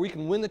ways where we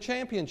can win the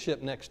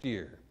championship next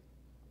year."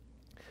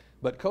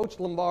 But Coach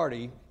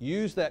Lombardi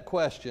used that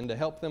question to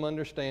help them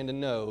understand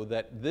and know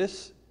that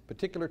this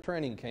particular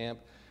training camp,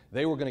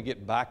 they were going to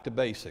get back to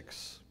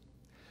basics.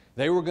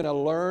 They were going to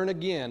learn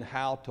again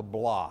how to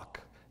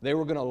block. They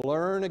were going to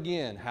learn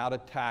again how to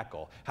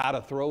tackle, how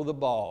to throw the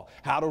ball,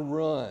 how to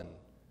run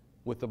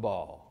with the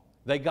ball.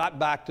 They got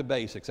back to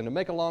basics. And to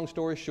make a long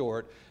story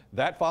short,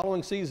 that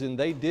following season,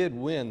 they did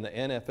win the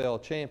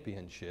NFL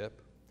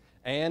championship,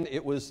 and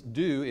it was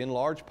due in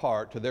large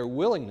part to their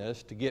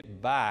willingness to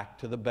get back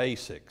to the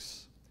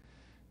basics.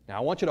 Now, I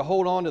want you to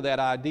hold on to that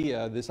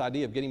idea, this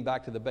idea of getting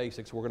back to the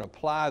basics. We're going to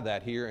apply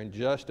that here in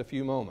just a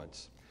few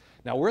moments.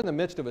 Now, we're in the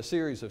midst of a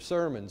series of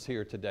sermons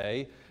here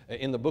today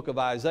in the book of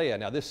Isaiah.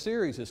 Now, this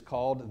series is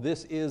called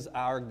 "This Is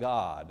Our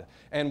God."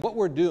 And what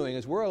we're doing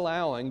is we're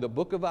allowing the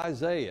book of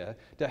Isaiah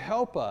to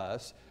help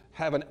us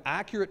have an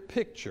accurate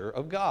picture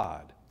of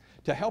God,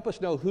 to help us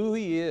know who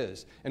He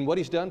is and what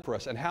He's done for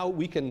us and how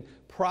we can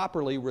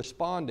properly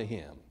respond to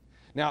Him.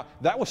 Now,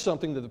 that was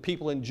something that the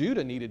people in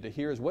Judah needed to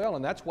hear as well,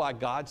 and that's why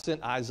God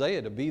sent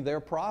Isaiah to be their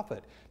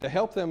prophet, to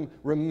help them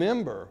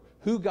remember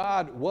who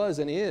God was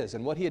and is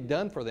and what He had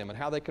done for them and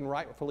how they can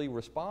rightfully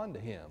respond to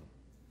Him.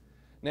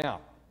 Now,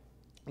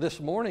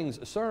 this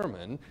morning's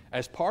sermon,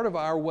 as part of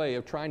our way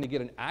of trying to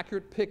get an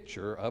accurate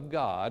picture of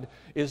God,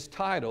 is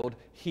titled,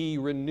 "He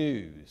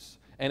Renews."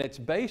 And it's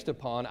based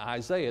upon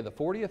Isaiah, the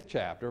 40th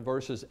chapter,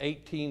 verses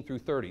 18 through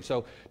 30.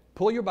 So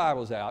pull your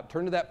Bibles out,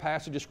 turn to that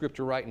passage of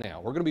Scripture right now.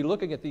 We're going to be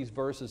looking at these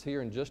verses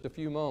here in just a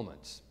few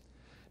moments.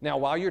 Now,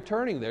 while you're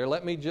turning there,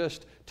 let me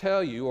just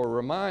tell you or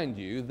remind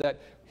you that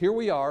here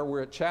we are,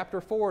 we're at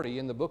chapter 40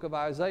 in the book of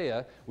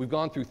Isaiah. We've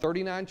gone through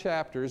 39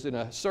 chapters in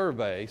a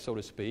survey, so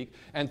to speak.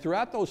 And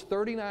throughout those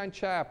 39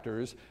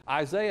 chapters,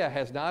 Isaiah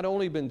has not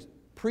only been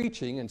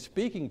preaching and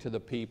speaking to the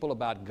people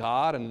about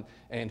God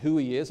and who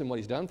He is and what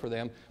He's done for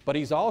them, but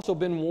he's also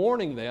been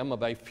warning them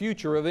of a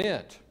future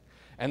event.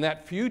 And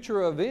that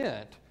future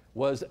event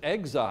was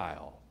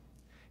exile.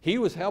 He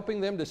was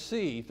helping them to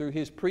see through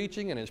his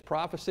preaching and his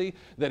prophecy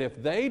that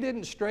if they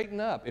didn't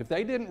straighten up, if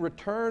they didn't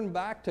return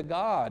back to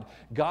God,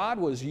 God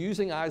was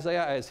using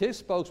Isaiah as His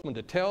spokesman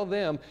to tell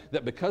them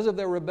that because of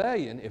their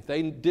rebellion, if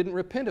they didn't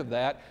repent of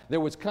that, there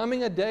was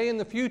coming a day in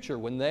the future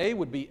when they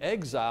would be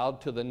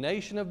exiled to the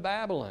nation of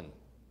Babylon.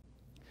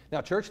 Now,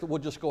 church, we'll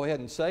just go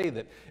ahead and say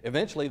that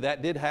eventually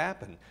that did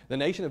happen. The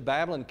nation of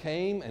Babylon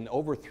came and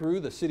overthrew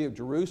the city of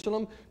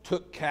Jerusalem,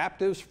 took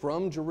captives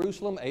from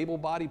Jerusalem,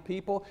 able-bodied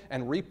people,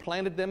 and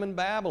replanted them in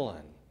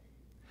Babylon.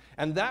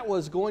 And that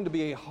was going to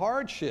be a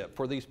hardship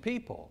for these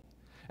people.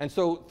 And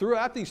so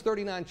throughout these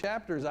 39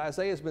 chapters,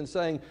 Isaiah has been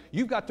saying,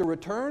 you've got to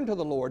return to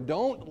the Lord.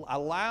 Don't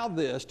allow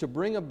this to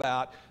bring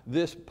about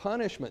this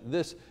punishment,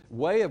 this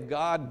way of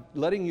God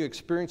letting you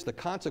experience the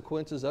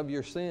consequences of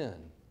your sin.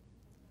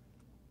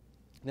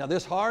 Now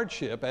this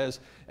hardship, as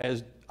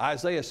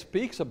Isaiah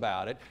speaks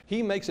about it,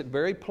 he makes it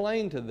very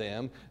plain to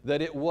them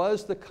that it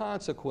was the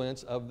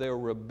consequence of their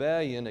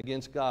rebellion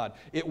against God.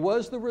 It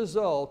was the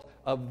result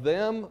of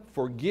them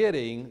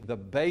forgetting the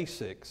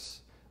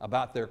basics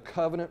about their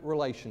covenant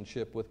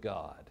relationship with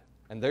God.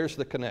 And there's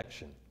the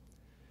connection.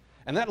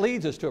 And that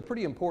leads us to a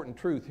pretty important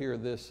truth here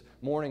this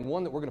morning,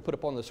 one that we're going to put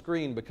up on the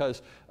screen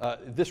because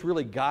this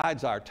really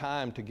guides our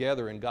time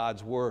together in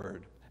God's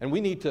Word. And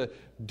we need to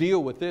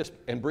deal with this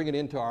and bring it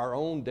into our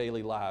own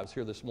daily lives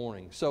here this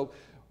morning. So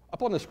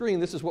up on the screen,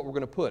 this is what we're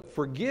going to put.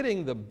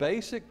 Forgetting the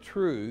basic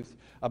truth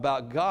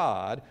about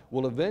God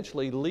will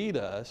eventually lead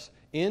us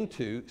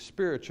into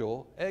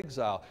spiritual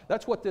exile.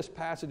 That's what this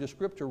passage of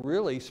Scripture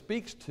really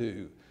speaks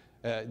to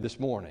this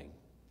morning.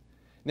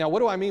 Now, what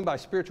do I mean by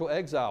spiritual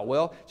exile?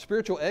 Well,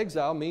 spiritual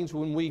exile means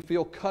when we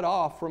feel cut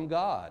off from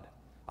God.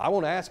 I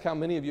won't ask how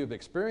many of you have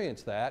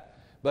experienced that,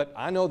 but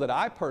I know that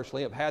I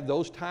personally have had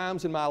those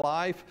times in my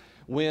life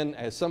when,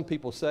 as some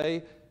people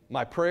say,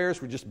 my prayers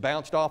were just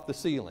bounced off the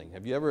ceiling.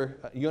 Have you ever,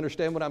 you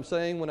understand what I'm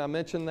saying when I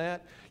mention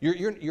that?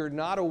 You're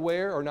not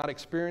aware or not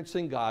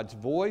experiencing God's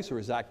voice or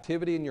His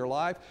activity in your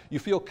life. You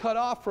feel cut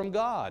off from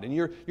God, and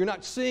you're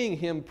not seeing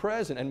Him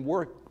present and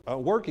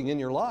working in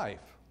your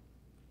life.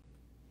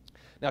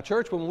 Now,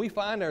 church, when we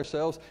find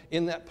ourselves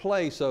in that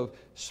place of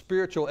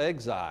spiritual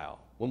exile,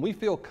 when we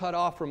feel cut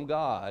off from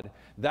God,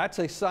 that's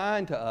a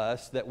sign to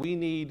us that we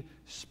need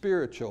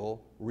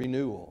spiritual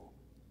renewal.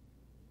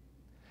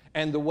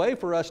 And the way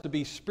for us to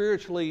be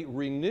spiritually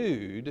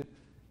renewed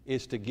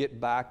is to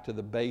get back to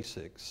the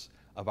basics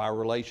of our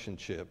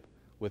relationship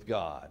with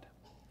God.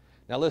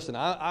 Now listen,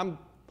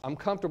 I'm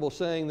comfortable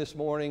saying this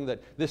morning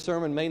that this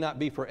sermon may not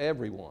be for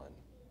everyone,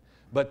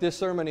 but this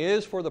sermon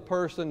is for the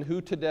person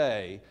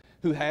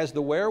who has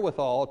the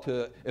wherewithal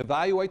to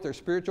evaluate their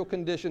spiritual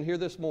condition here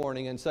this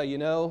morning and say, you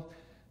know,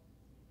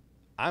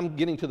 I'm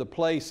getting to the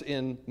place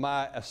in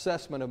my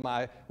assessment of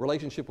my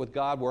relationship with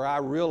God where I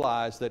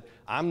realize that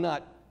I'm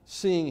not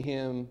seeing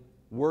Him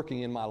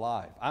working in my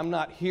life. I'm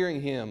not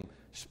hearing Him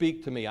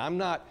speak to me. I'm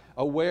not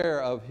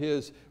aware of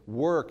His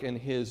work and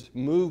His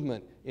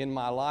movement in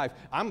my life.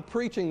 I'm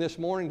preaching this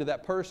morning to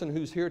that person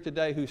who's here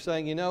today who's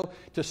saying, you know,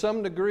 to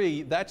some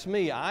degree, that's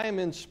me. I am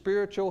in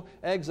spiritual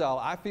exile.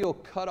 I feel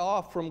cut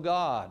off from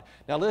God.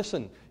 Now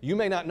listen, you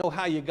may not know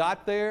how you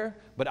got there,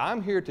 but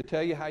I'm here to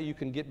tell you how you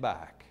can get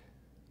back.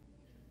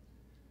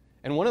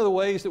 And one of the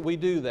ways that we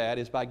do that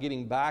is by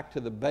getting back to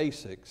the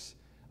basics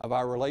of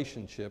our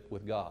relationship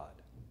with God.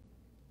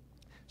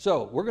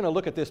 So we're going to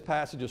look at this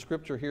passage of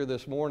Scripture here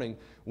this morning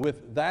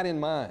with that in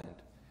mind.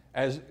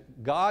 As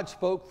God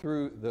spoke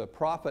through the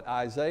prophet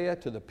Isaiah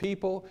to the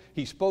people,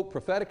 He spoke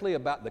prophetically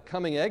about the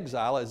coming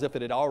exile as if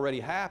it had already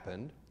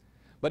happened.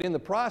 But in the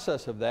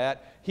process of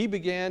that, He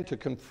began to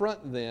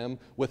confront them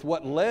with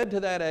what led to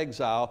that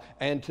exile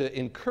and to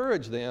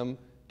encourage them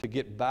to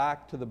get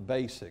back to the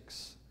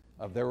basics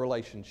of their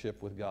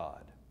relationship with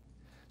God.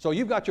 So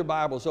you've got your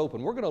Bibles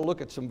open. We're going to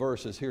look at some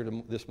verses here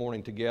this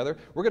morning together.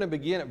 We're going to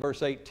begin at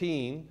verse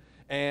 18,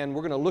 and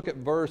we're going to look at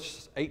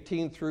verse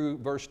 18 through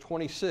verse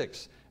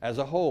 26 as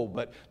a whole.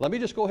 But let me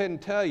just go ahead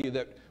and tell you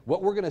that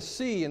what we're going to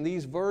see in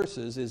these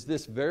verses is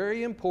this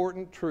very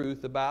important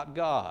truth about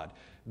God.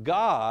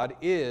 God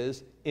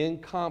is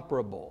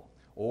incomparable,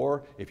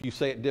 or if you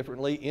say it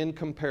differently,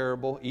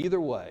 incomparable,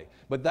 either way.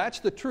 But that's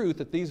the truth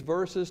that these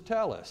verses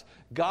tell us.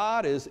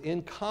 God is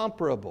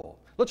incomparable.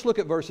 Let's look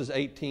at verses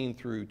 18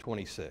 through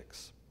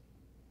 26.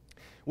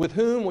 With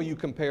whom will you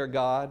compare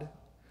God?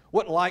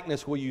 What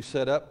likeness will you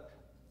set up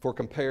for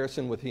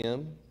comparison with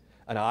Him?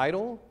 An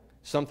idol?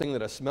 Something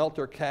that a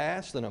smelter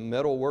casts and a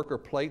metal worker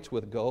plates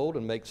with gold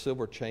and makes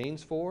silver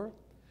chains for?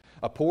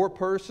 A poor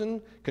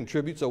person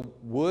contributes a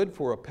wood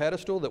for a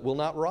pedestal that will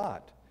not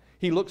rot.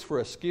 He looks for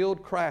a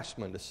skilled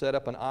craftsman to set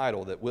up an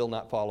idol that will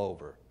not fall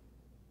over.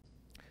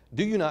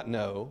 Do you not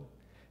know?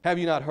 Have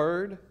you not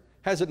heard?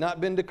 Has it not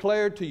been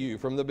declared to you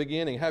from the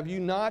beginning? Have you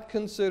not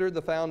considered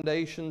the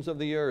foundations of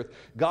the earth?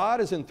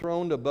 God is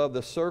enthroned above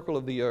the circle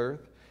of the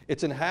earth.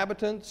 Its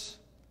inhabitants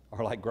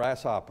are like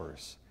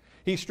grasshoppers.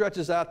 He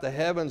stretches out the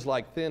heavens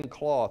like thin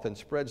cloth and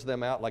spreads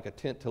them out like a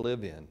tent to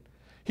live in.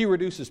 He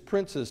reduces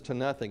princes to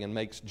nothing and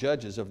makes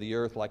judges of the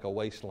earth like a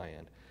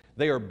wasteland.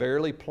 They are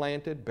barely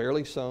planted,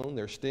 barely sown.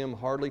 Their stem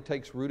hardly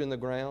takes root in the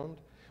ground.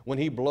 When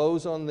He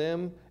blows on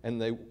them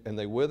and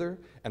they wither,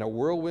 and a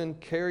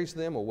whirlwind carries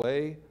them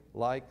away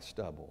like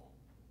stubble.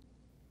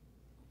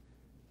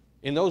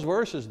 In those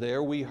verses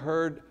there, we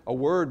heard a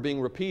word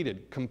being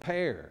repeated,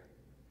 compare.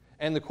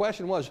 And the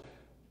question was,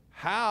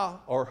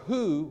 how or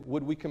who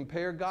would we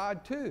compare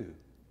God to?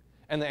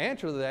 And the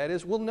answer to that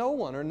is, well, no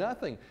one or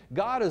nothing.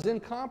 God is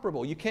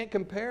incomparable. You can't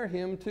compare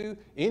Him to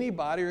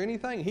anybody or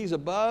anything. He's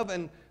above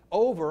and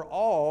over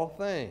all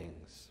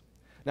things.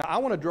 Now, I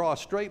want to draw a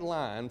straight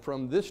line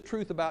from this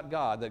truth about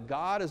God, that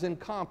God is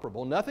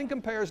incomparable. Nothing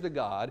compares to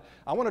God.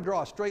 I want to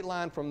draw a straight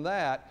line from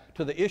that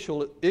to the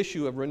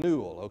issue of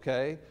renewal,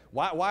 okay?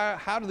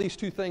 How do these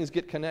two things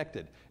get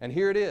connected? And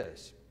here it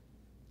is.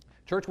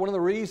 Church, one of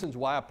the reasons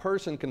why a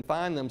person can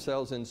find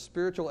themselves in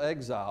spiritual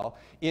exile,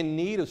 in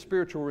need of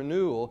spiritual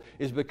renewal,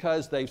 is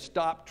because they've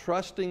stopped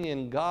trusting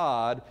in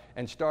God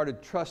and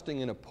started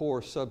trusting in a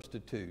poor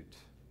substitute.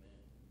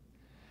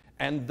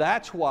 And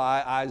that's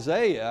why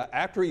Isaiah,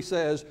 after he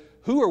says,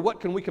 who or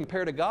what can we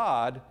compare to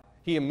God,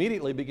 he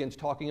immediately begins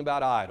talking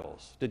about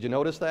idols. Did you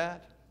notice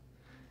that?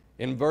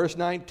 In verse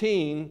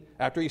 19,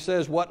 after he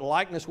says, what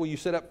likeness will you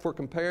set up for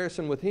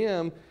comparison with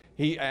him,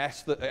 he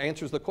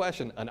answers the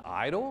question, an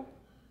idol?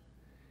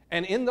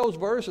 And in those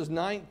verses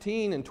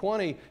 19 and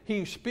 20,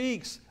 he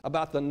speaks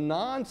about the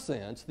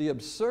nonsense, the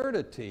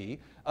absurdity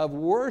of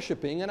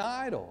worshiping an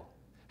idol.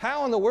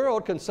 How in the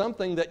world can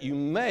something that you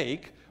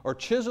make or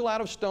chisel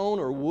out of stone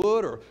or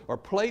wood or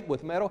plate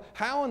with metal,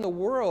 how in the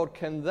world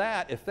can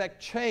that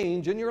affect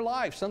change in your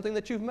life, something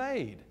that you've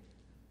made?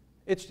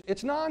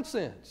 It's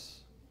nonsense.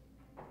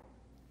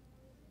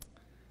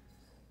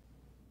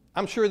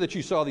 I'm sure that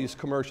you saw these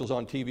commercials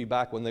on TV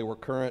back when they were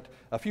current.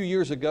 A few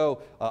years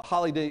ago,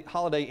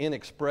 Holiday Inn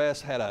Express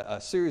had a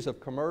series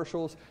of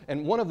commercials,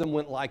 and one of them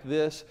went like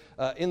this.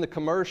 In the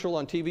commercial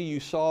on TV,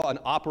 you saw an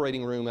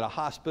operating room at a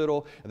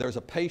hospital. There was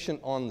a patient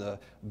on the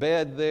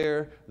bed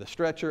there, the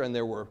stretcher, and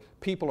there were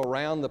people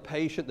around the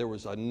patient. There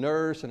was a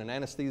nurse and an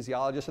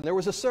anesthesiologist, and there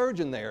was a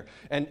surgeon there.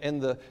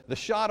 And the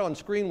shot on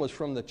screen was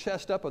from the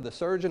chest up of the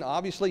surgeon.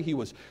 Obviously, he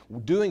was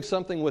doing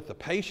something with the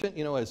patient,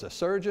 you know, as a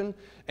surgeon.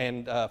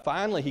 And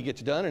finally, he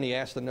gets done and he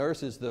asks the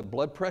nurse, is the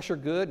blood pressure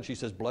good? And she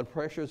says, blood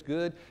pressure is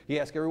good. He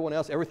asked everyone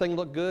else, everything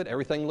looked good?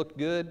 Everything looked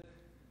good?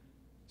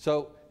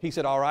 So he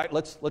said, all right,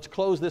 let's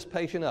close this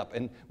patient up.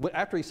 And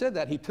after he said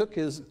that, he took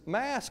his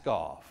mask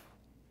off.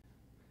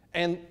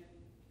 And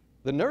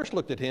the nurse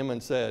looked at him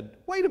and said,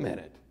 wait a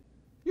minute,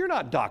 you're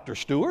not Dr.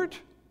 Stewart.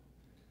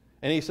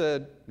 And he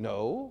said,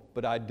 no,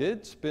 but I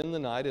did spend the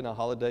night in a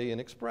Holiday Inn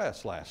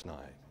Express last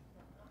night.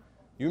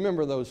 You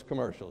remember those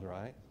commercials,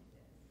 right?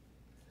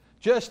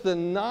 Just the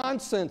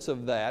nonsense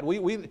of that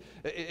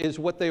is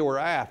what they were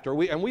after.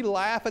 And we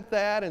laugh at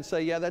that and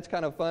say, yeah, that's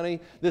kind of funny.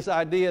 This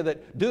idea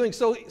that doing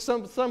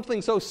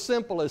something so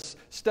simple as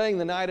staying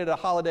the night at a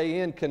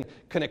Holiday Inn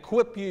can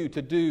equip you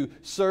to do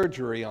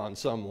surgery on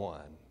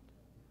someone.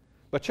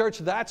 But church,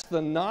 that's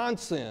the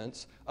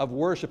nonsense of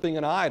worshiping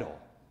an idol.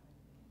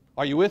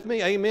 Are you with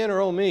me? Amen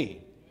or oh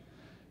me?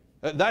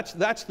 That's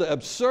the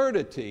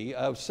absurdity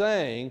of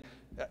saying,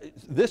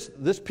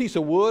 this piece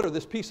of wood or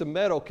this piece of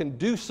metal can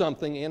do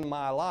something in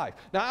my life.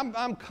 Now,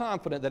 I'm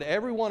confident that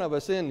every one of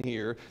us in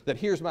here that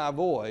hears my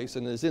voice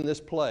and is in this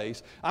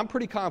place, I'm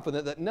pretty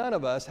confident that none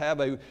of us have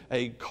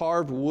a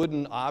carved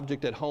wooden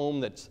object at home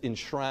that's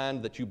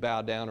enshrined that you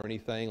bow down or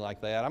anything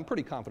like that. I'm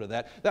pretty confident of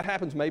that. That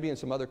happens maybe in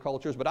some other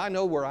cultures, but I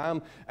know where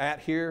I'm at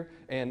here,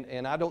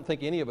 and I don't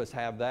think any of us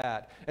have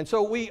that. And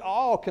so we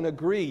all can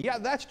agree, yeah,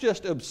 that's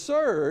just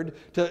absurd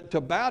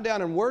to bow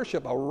down and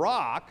worship a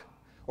rock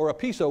or a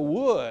piece of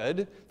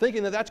wood,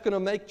 thinking that that's going to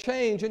make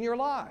change in your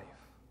life.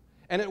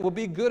 And it will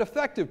be good,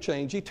 effective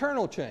change,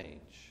 eternal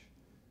change.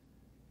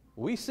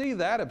 We see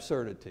that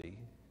absurdity.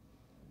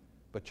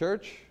 But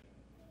church,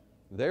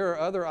 there are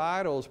other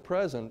idols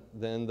present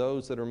than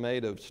those that are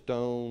made of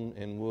stone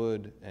and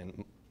wood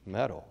and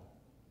metal.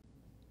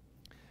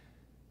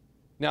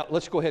 Now,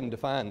 let's go ahead and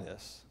define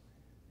this.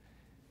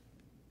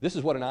 This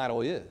is what an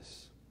idol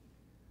is.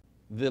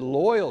 The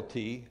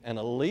loyalty and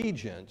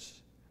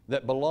allegiance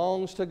that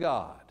belongs to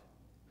God.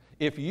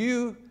 If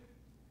you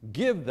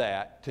give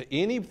that to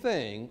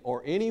anything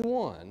or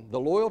anyone, the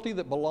loyalty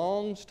that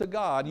belongs to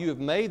God, you have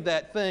made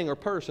that thing or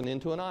person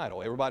into an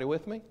idol. Everybody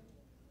with me?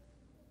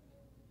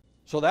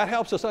 So that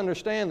helps us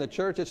understand the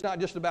church, it's not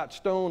just about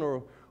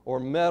stone or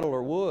metal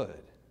or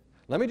wood.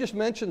 Let me just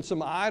mention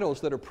some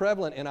idols that are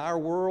prevalent in our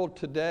world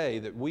today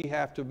that we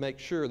have to make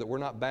sure that we're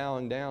not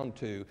bowing down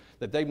to,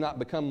 that they've not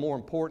become more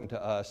important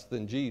to us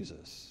than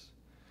Jesus.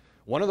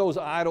 One of those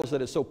idols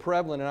that is so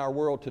prevalent in our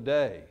world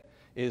today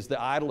is the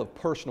idol of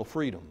personal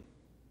freedom.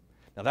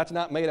 Now, that's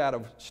not made out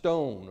of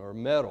stone or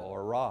metal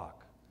or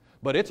rock,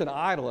 but it's an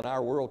idol in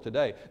our world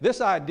today.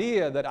 This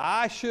idea that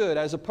I should,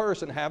 as a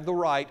person, have the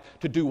right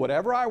to do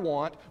whatever I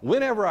want,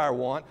 whenever I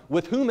want,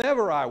 with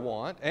whomever I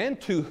want,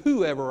 and to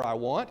whoever I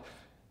want,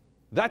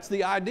 that's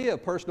the idea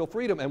of personal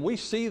freedom. And we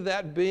see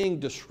that being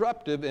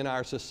disruptive in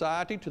our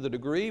society to the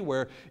degree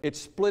where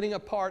it's splitting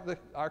apart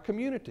our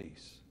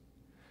communities.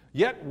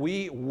 Yet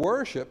we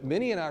worship,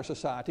 many in our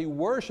society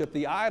worship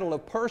the idol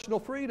of personal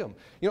freedom.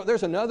 You know,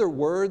 there's another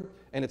word,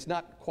 and it's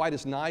not quite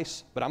as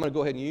nice, but I'm going to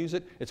go ahead and use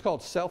it. It's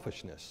called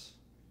selfishness.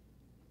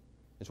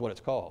 It's what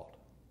it's called.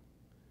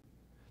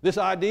 This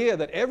idea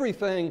that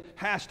everything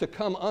has to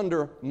come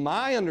under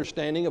my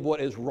understanding of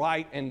what is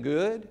right and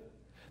good,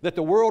 that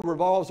the world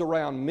revolves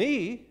around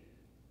me.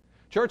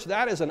 Church,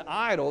 that is an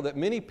idol that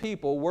many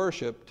people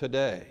worship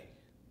today.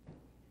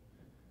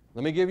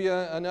 Let me give you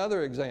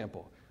another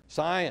example.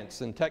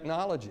 Science and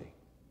technology.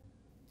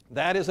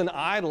 That is an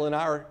idol in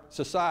our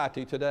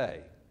society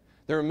today.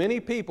 There are many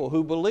people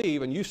who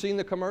believe, and you've seen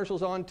the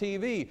commercials on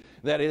TV,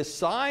 that it is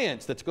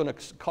science that's going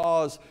to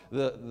cause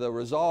the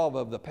resolve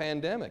of the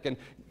pandemic. And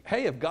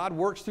hey, if God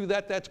works through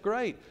that, that's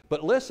great.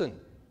 But listen,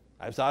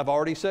 as I've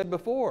already said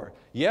before,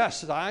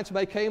 yes, science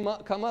may come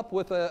up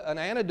with an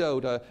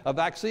antidote, a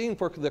vaccine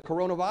for the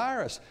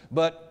coronavirus,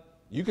 but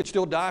you could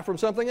still die from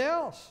something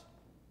else.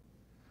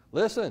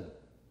 Listen,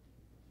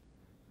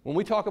 when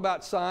we talk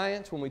about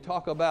science, when we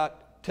talk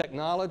about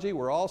technology,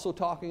 we're also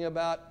talking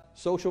about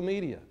social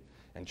media.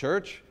 And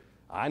church,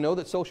 I know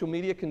that social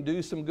media can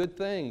do some good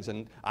things,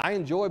 and I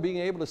enjoy being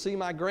able to see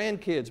my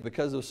grandkids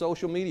because of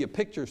social media,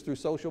 pictures through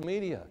social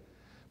media.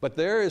 But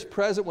there is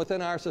present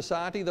within our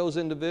society those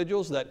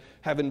individuals that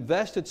have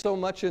invested so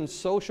much in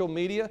social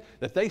media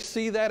that they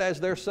see that as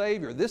their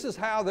savior. This is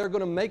how they're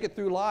going to make it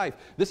through life.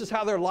 This is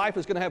how their life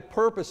is going to have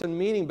purpose and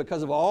meaning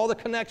because of all the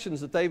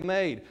connections that they've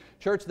made.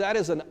 Church, that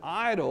is an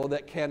idol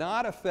that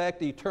cannot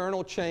affect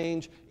eternal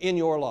change in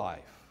your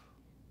life.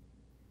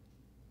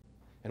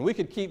 And we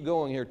could keep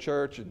going here,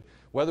 church, and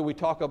whether we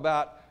talk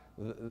about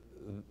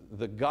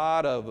the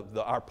God of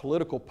our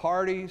political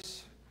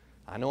parties.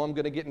 I know I'm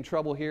going to get in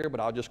trouble here, but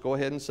I'll just go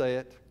ahead and say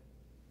it.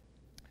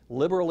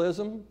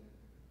 Liberalism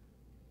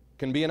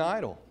can be an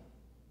idol.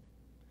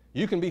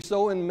 You can be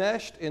so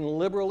enmeshed in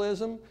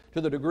liberalism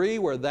to the degree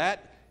where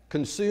that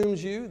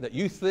consumes you, that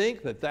you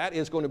think that that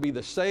is going to be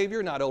the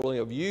savior not only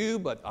of you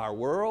but our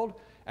world,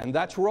 and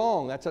that's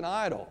wrong. That's an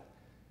idol.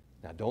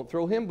 Now, don't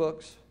throw hymn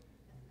books.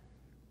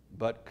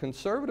 But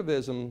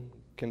conservatism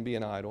can be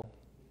an idol.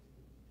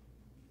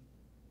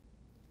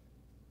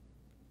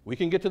 We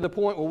can get to the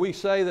point where we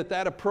say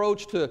that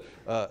approach to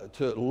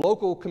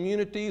local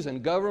communities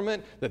and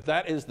government,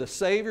 that is the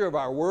savior of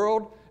our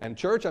world. And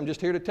church, I'm just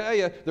here to tell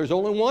you, there's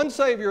only one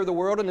savior of the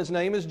world, and his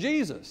name is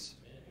Jesus.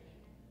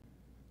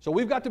 So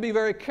we've got to be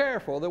very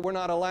careful that we're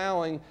not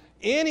allowing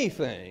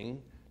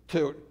anything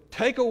to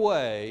take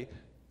away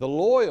the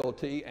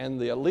loyalty and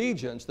the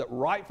allegiance that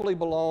rightfully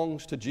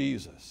belongs to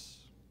Jesus.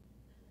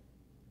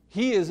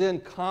 He is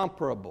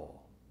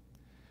incomparable.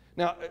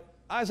 Now,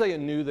 Isaiah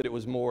knew that it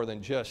was more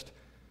than just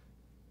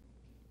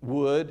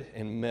wood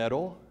and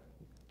metal.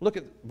 Look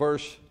at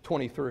verse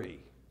 23.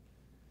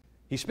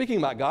 He's speaking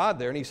about God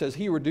there, and he says,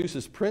 He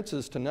reduces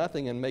princes to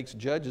nothing and makes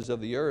judges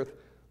of the earth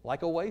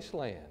like a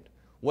wasteland.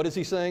 What is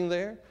he saying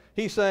there?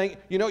 He's saying,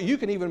 you know, you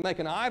can even make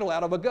an idol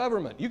out of a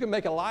government. You can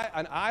make an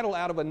idol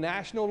out of a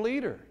national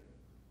leader.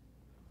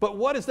 But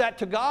what is that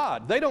to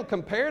God? They don't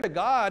compare to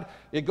God.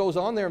 It goes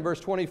on there in verse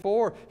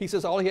 24. He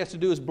says all he has to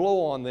do is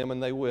blow on them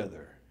and they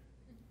wither.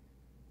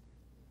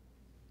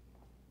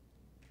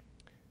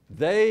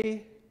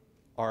 They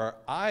are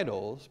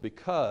idols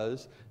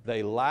because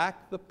they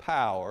lack the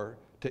power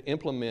to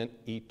implement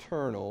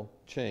eternal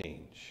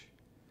change.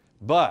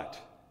 But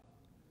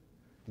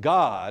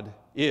God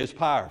is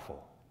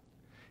powerful.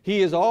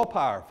 He is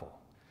all-powerful.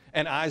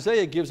 And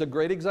Isaiah gives a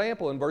great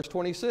example in verse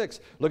 26.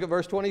 Look at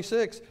verse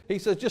 26. He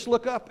says, just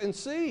look up and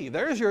see.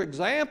 There's your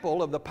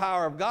example of the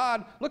power of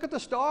God. Look at the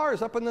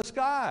stars up in the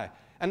sky.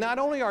 And not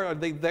only are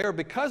they there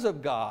because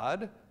of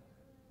God,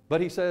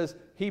 but he says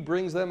he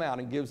brings them out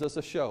and gives us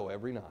a show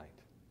every night.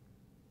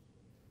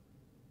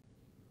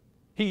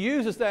 He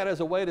uses that as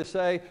a way to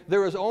say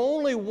there is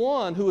only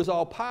one who is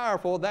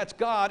all-powerful, that's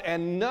God,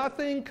 and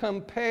nothing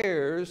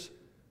compares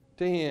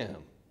to him.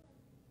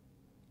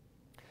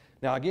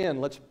 Now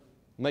again, let's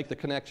make the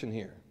connection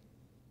here.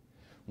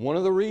 One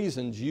of the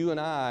reasons you and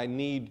I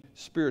need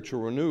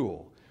spiritual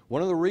renewal,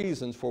 one of the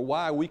reasons for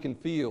why we can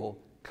feel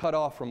cut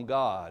off from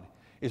God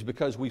is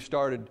because we've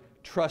started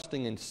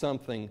trusting in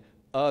something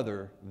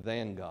other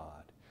than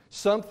God.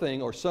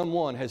 Something or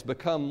someone has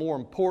become more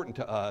important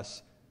to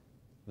us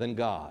than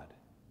God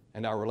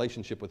and our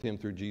relationship with Him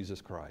through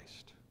Jesus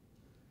Christ.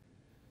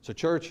 So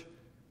church,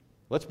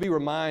 let's be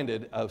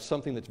reminded of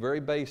something that's very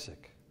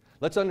basic.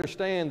 Let's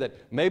understand that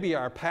maybe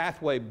our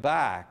pathway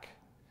back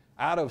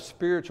out of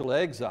spiritual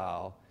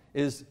exile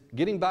is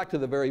getting back to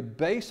the very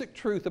basic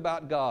truth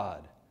about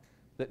God,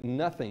 that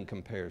nothing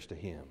compares to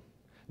Him.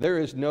 There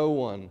is no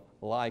one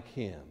like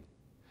Him.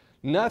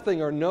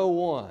 Nothing or no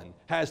one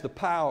has the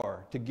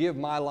power to give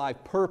my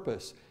life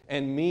purpose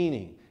and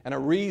meaning and a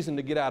reason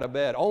to get out of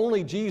bed.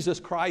 Only Jesus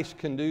Christ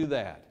can do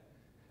that.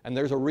 And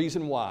there's a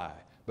reason why,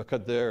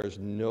 because there's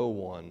no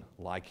one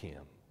like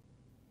Him.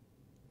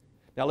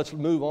 Now let's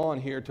move on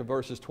here to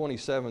verses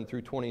 27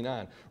 through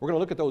 29. We're going to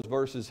look at those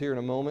verses here in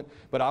a moment,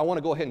 but I want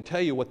to go ahead and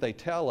tell you what they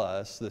tell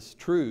us, this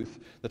truth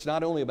that's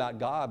not only about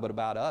God, but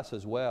about us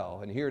as well.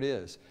 And here it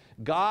is.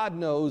 God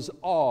knows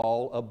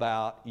all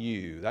about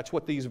you. That's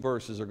what these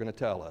verses are going to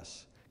tell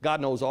us.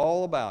 God knows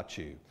all about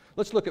you.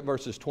 Let's look at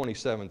verses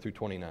 27 through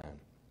 29.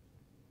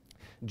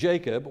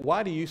 Jacob,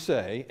 why do you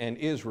say, and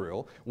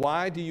Israel,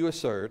 why do you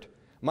assert,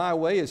 my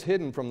way is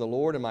hidden from the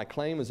Lord and my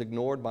claim is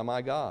ignored by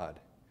my God?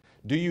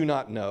 Do you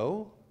not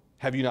know?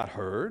 Have you not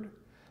heard?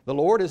 The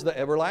Lord is the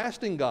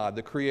everlasting God,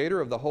 the creator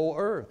of the whole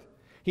earth.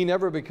 He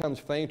never becomes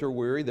faint or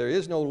weary. There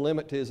is no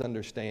limit to His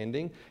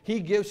understanding. He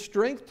gives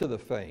strength to the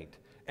faint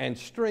and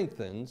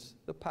strengthens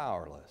the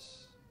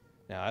powerless.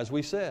 Now, as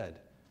we said,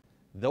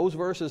 those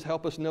verses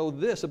help us know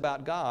this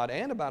about God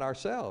and about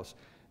ourselves.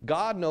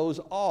 God knows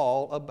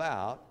all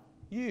about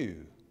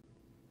you.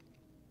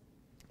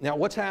 Now,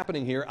 what's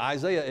happening here?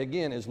 Isaiah,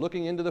 again, is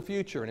looking into the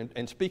future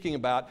and speaking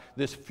about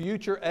this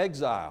future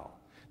exile.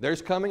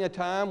 There's coming a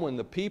time when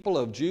the people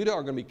of Judah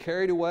are going to be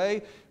carried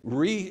away,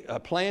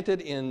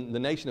 replanted in the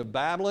nation of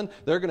Babylon.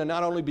 They're going to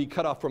not only be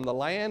cut off from the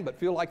land, but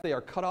feel like they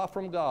are cut off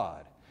from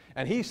God.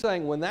 And he's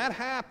saying when that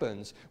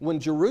happens, when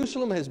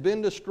Jerusalem has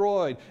been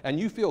destroyed and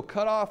you feel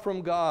cut off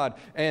from God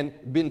and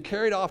been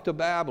carried off to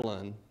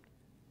Babylon,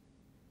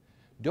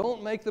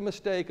 don't make the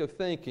mistake of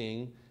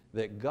thinking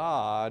that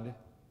God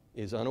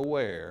is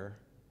unaware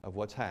of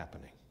what's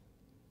happening.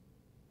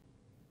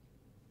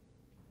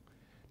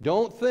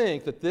 Don't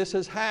think that this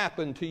has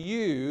happened to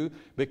you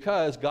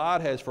because God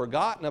has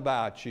forgotten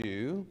about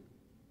you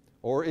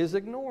or is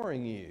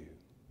ignoring you.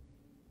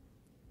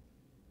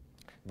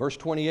 Verse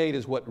 28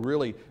 is what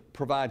really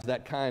provides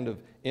that kind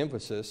of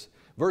emphasis.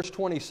 Verse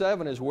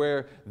 27 is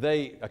where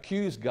they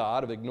accuse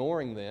God of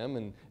ignoring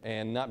them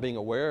and not being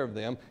aware of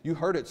them. You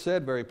heard it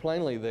said very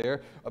plainly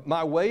there,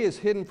 my way is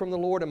hidden from the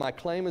Lord and my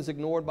claim is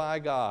ignored by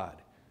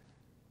God.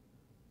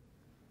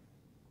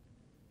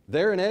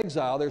 They're in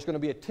exile. There's going to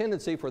be a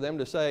tendency for them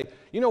to say,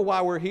 you know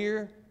why we're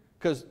here?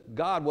 Because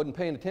God wasn't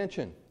paying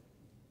attention.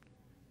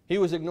 He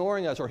was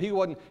ignoring us, or He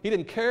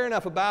didn't care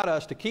enough about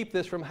us to keep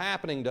this from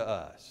happening to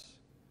us.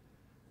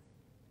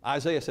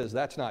 Isaiah says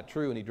that's not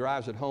true, and he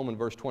drives it home in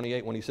verse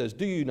 28 when he says,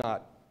 do you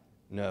not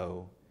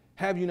know?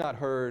 Have you not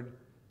heard?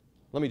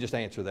 Let me just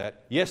answer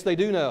that. Yes, they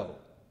do know.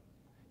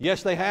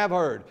 Yes, they have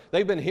heard.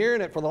 They've been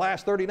hearing it for the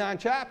last 39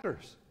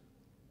 chapters.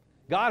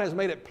 God has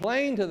made it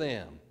plain to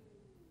them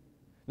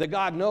that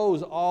God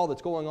knows all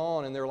that's going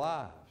on in their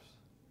lives.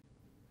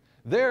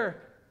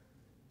 Their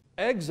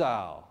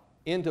exile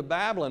into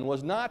Babylon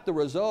was not the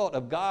result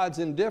of God's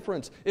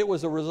indifference. It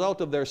was the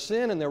result of their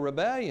sin and their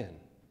rebellion.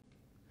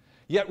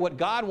 Yet what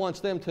God wants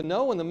them to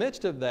know in the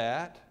midst of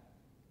that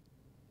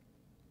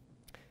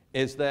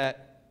is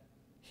that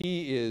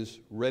He is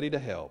ready to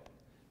help,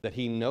 that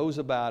He knows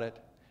about it,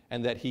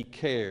 and that He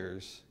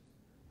cares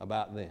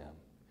about them.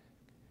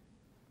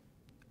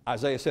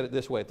 Isaiah said it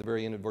this way at the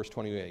very end of verse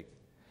 28.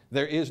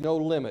 There is no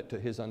limit to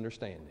His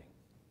understanding.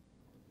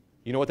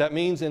 You know what that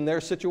means in their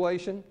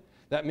situation?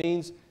 That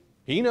means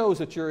He knows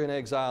that you're in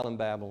exile in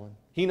Babylon.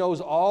 He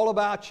knows all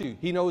about you.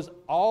 He knows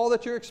all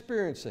that you're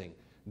experiencing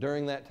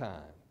during that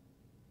time.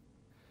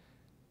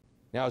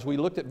 Now, as we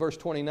looked at verse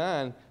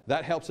 29,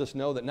 that helps us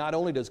know that not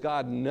only does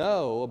God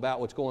know about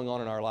what's going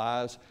on in our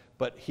lives,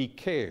 but He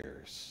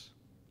cares.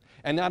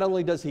 And not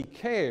only does He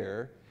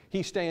care,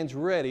 He stands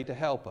ready to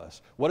help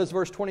us. What does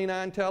verse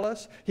 29 tell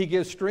us? He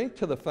gives strength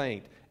to the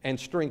faint and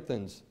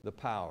strengthens the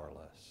powerless.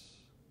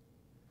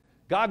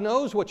 God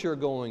knows what you're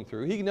going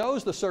through. He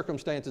knows the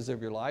circumstances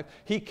of your life.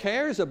 He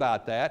cares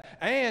about that,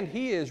 and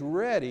He is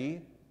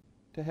ready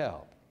to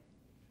help.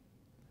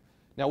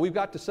 Now, we've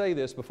got to say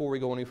this before we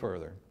go any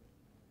further.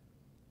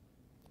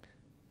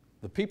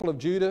 The people of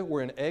Judah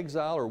were in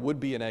exile, or would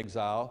be in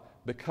exile,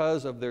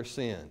 because of their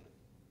sin.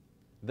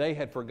 They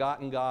had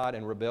forgotten God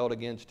and rebelled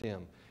against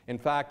Him. In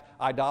fact,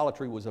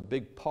 idolatry was a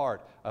big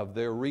part of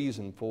their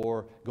reason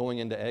for going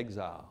into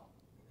exile.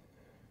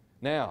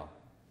 Now,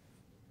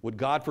 would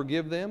God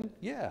forgive them?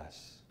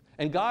 Yes.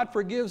 And God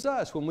forgives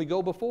us when we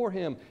go before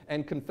Him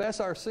and confess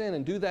our sin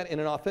and do that in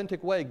an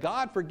authentic way.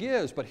 God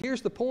forgives, but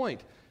here's the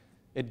point.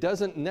 It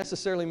doesn't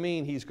necessarily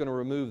mean He's going to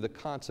remove the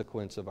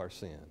consequence of our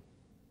sin.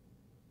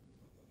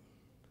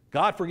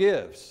 God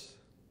forgives,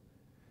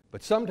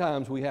 but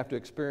sometimes we have to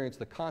experience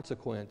the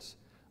consequence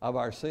of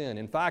our sin.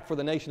 In fact, for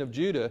the nation of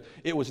Judah,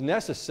 it was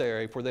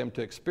necessary for them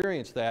to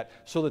experience that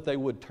so that they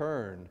would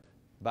turn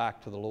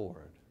back to the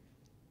Lord.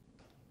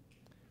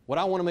 What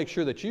I want to make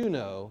sure that you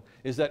know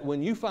is that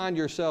when you find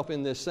yourself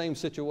in this same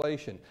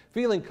situation,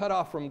 feeling cut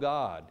off from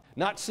God,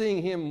 not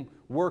seeing Him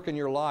work in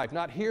your life,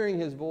 not hearing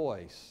His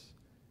voice,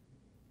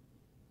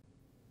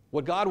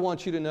 what God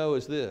wants you to know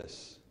is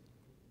this.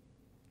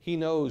 He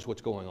knows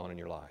what's going on in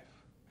your life.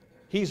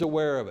 He's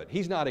aware of it.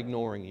 He's not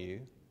ignoring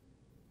you.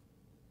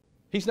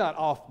 He's not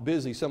off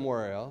busy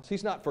somewhere else.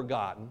 He's not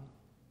forgotten.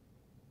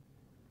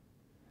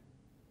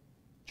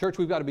 Church,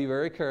 we've got to be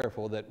very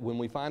careful that when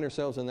we find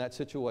ourselves in that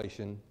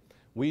situation,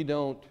 we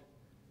don't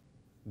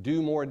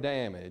do more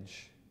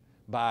damage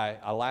by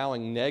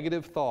allowing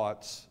negative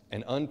thoughts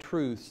and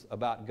untruths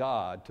about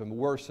God to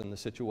worsen the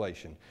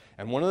situation.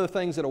 And one of the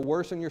things that will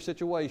worsen your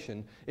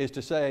situation is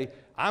to say,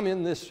 I'm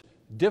in this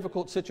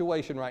difficult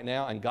situation right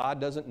now and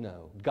God doesn't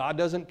know. God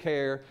doesn't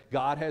care.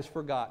 God has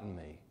forgotten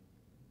me.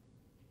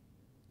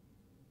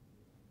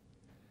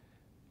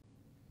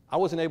 I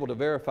wasn't able to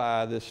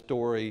verify this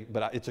story,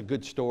 but it's a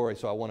good story,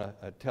 so I want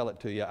to tell it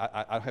to you.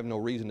 I have no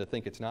reason to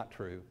think it's not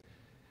true.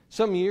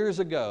 Some years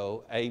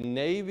ago, a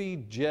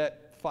Navy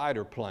jet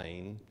fighter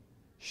plane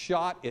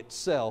shot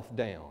itself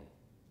down.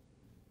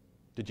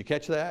 Did you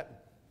catch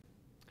that?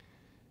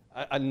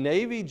 A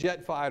Navy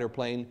jet fighter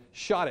plane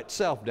shot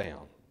itself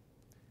down.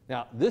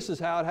 Now, this is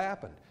how it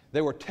happened.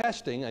 They were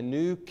testing a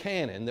new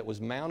cannon that was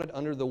mounted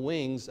under the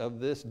wings of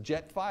this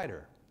jet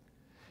fighter.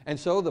 And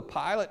so the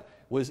pilot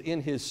was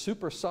in his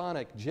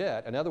supersonic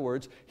jet. In other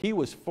words, he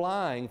was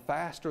flying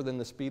faster than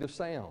the speed of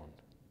sound.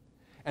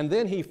 And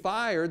then he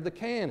fired the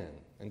cannon.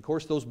 And of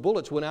course, those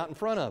bullets went out in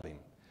front of him.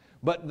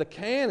 But the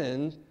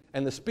cannon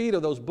and the speed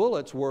of those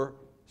bullets were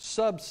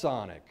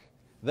subsonic.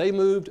 They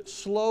moved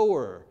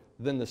slower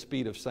than the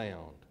speed of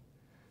sound.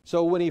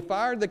 So when he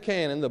fired the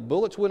cannon, the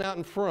bullets went out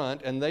in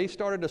front and they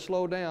started to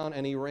slow down,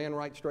 and he ran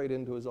right straight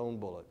into his own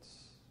bullets.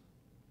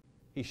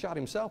 He shot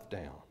himself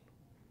down.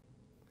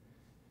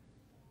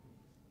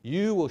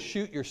 You will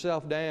shoot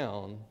yourself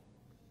down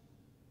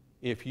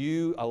if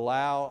you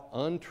allow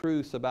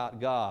untruths about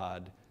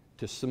God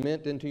to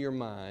cement into your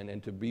mind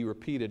and to be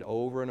repeated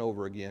over and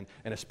over again.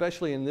 And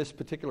especially in this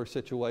particular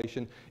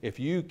situation, if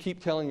you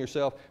keep telling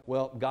yourself,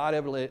 well, God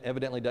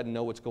evidently doesn't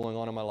know what's going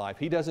on in my life.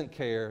 He doesn't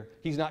care.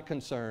 He's not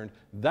concerned.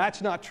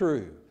 That's not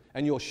true.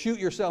 And you'll shoot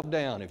yourself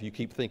down if you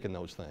keep thinking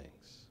those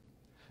things.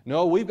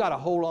 No, we've got to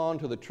hold on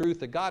to the truth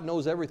that God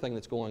knows everything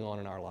that's going on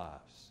in our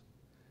lives.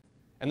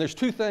 And there's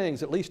two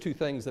things, at least two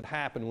things, that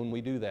happen when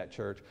we do that,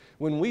 church.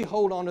 When we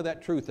hold on to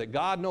that truth that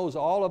God knows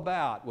all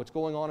about what's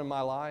going on in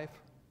my life,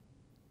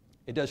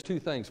 it does two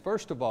things.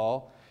 First of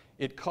all,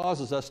 it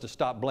causes us to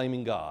stop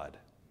blaming God.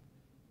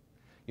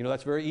 You know,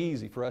 that's very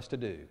easy for us to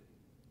do.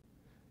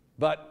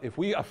 But if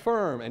we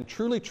affirm and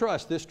truly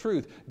trust this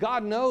truth,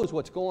 God knows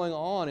what's going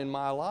on in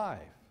my life,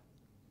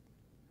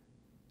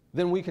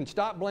 then we can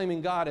stop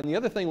blaming God. And the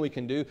other thing we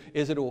can do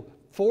is it will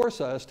force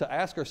us to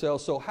ask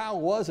ourselves, so how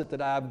was it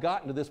that I've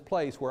gotten to this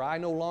place where I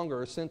no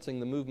longer are sensing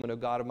the movement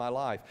of God in my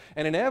life?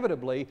 And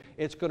inevitably,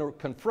 it's going to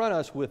confront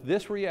us with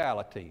this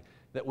reality,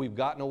 that we've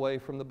gotten away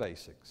from the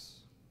basics.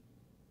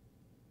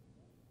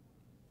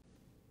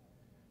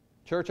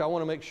 Church, I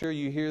want to make sure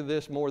you hear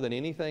this more than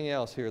anything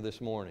else here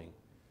this morning.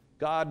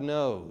 God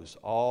knows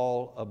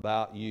all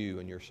about you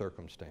and your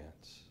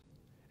circumstance,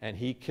 and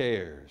He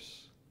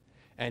cares,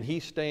 and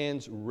He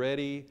stands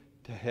ready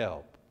to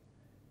help.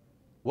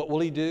 What will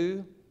He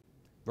do?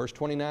 Verse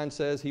 29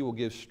 says He will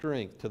give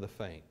strength to the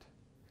faint,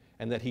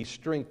 and that He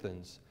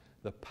strengthens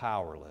the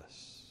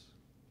powerless.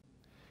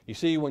 You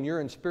see, when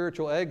you're in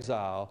spiritual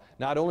exile,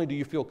 not only do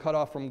you feel cut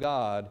off from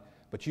God,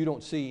 but you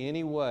don't see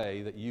any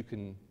way that you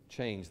can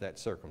change that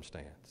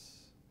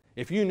circumstance.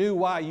 If you knew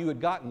why you had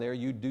gotten there,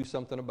 you'd do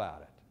something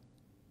about it.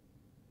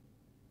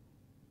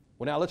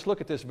 Well, now let's look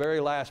at this very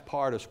last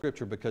part of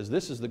Scripture, because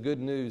this is the good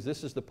news.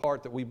 This is the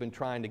part that we've been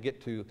trying to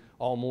get to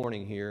all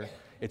morning here.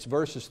 It's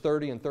verses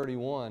 30 and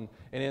 31.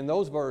 And in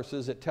those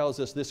verses, it tells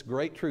us this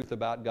great truth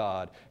about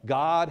God.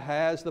 God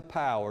has the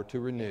power to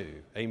renew.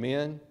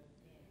 Amen?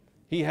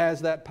 He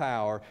has that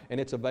power, and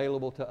it's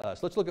available to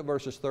us. Let's look at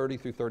verses 30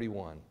 through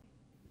 31.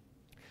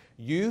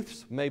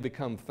 Youths may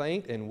become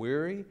faint and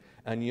weary,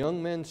 and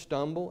young men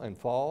stumble and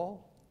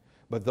fall.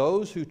 But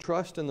those who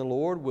trust in the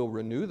Lord will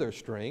renew their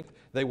strength.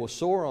 They will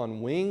soar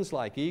on wings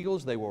like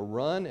eagles. They will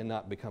run and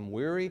not become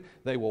weary.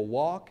 They will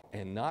walk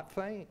and not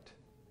faint.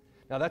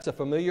 Now that's a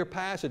familiar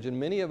passage, and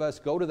many of us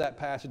go to that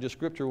passage of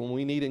Scripture when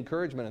we need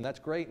encouragement, and that's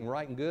great and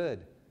right and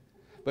good.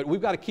 But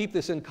we've got to keep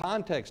this in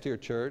context here,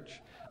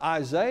 church.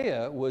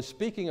 Isaiah was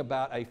speaking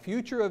about a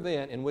future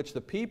event in which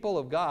the people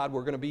of God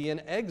were going to be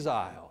in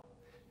exile,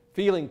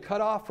 feeling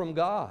cut off from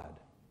God.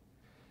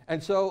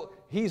 And so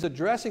he's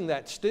addressing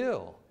that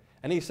still.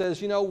 And he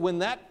says, you know, when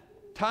that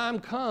time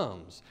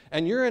comes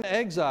and you're in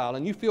exile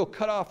and you feel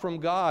cut off from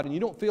God and you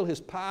don't feel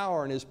His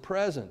power and His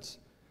presence,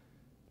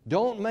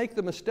 don't make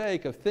the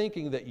mistake of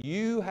thinking that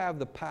you have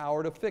the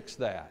power to fix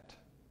that.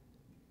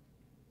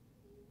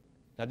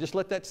 Now just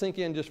let that sink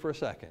in just for a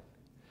second.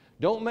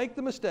 Don't make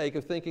the mistake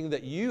of thinking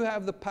that you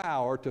have the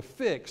power to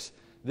fix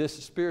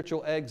this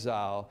spiritual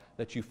exile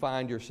that you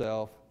find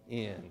yourself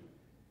in.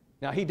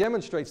 Now he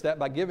demonstrates that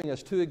by giving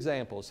us two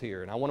examples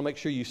here, and I want to make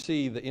sure you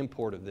see the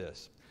import of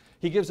this.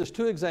 He gives us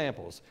two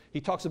examples.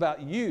 He talks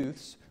about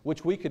youths,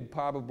 which we could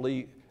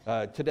probably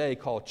today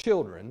call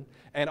children,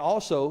 and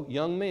also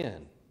young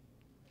men.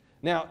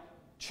 Now,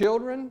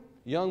 children,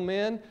 young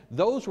men,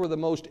 those were the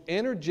most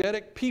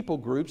energetic people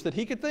groups that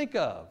he could think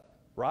of,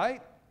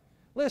 right?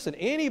 Listen,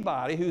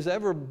 anybody who's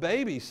ever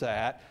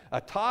babysat a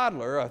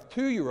toddler, a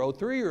 2-year-old,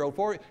 3-year-old,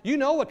 4-year-old, you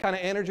know what kind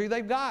of energy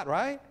they've got,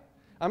 right?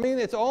 I mean,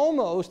 it's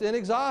almost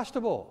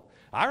inexhaustible.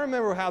 I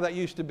remember how that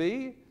used to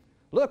be.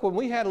 Look, when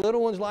we had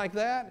little ones like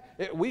that,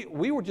 we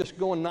were just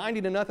going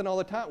 90 to nothing all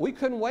the time. We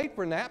couldn't wait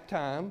for nap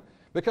time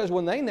because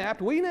when they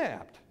napped, we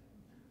napped.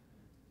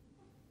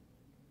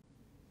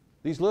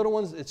 These little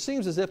ones, it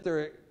seems as if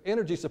their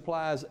energy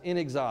supply is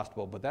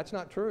inexhaustible, but that's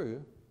not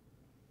true.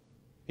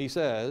 He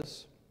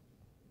says,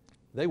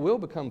 they will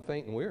become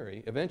faint and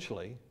weary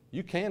eventually.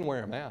 You can wear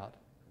them out.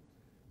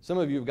 Some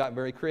of you have got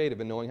very creative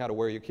in knowing how to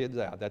wear your kids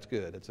out. That's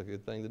good. It's a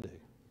good thing to do.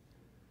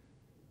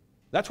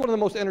 That's one of the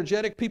most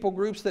energetic people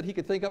groups that he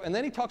could think of. And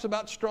then he talks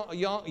about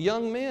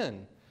young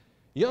men.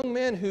 Young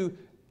men who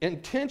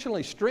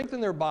intentionally strengthen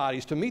their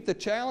bodies to meet the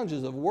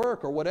challenges of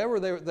work or whatever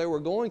they were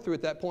going through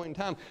at that point in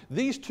time.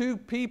 These two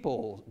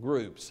people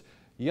groups,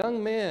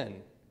 young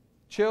men,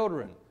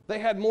 children, They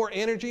had more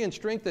energy and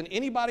strength than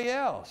anybody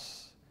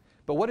else.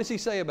 But what does he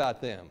say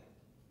about them?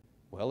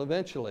 Well,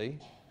 eventually,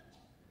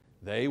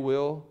 they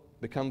will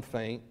become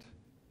faint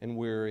and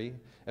weary.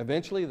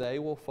 Eventually, they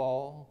will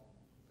fall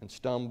and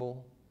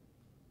stumble.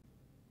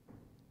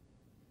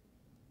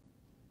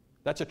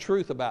 That's a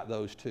truth about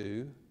those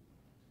two.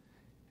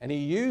 And he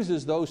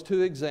uses those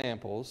two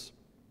examples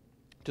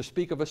to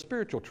speak of a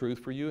spiritual truth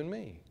for you and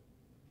me.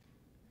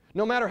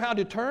 No matter how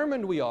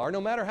determined we are,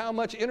 no matter how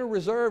much inner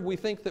reserve we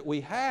think that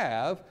we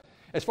have,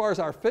 as far as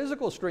our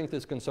physical strength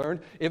is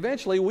concerned,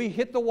 eventually we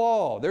hit the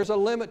wall. There's a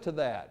limit to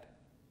that.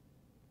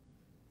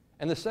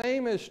 And the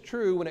same is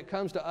true when it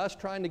comes to us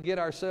trying to get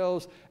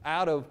ourselves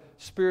out of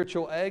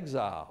spiritual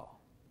exile.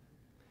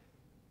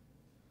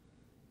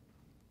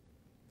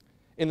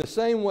 In the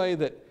same way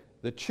that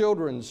the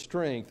children's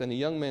strength and the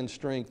young men's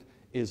strength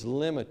is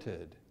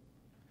limited,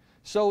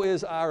 so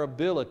is our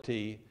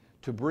ability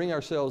to bring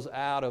ourselves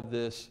out of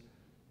this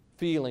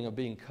feeling of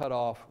being cut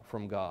off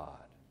from God.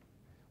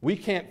 We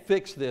can't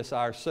fix this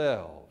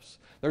ourselves.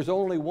 There's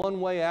only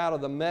one way out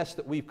of the mess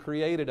that we've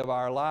created of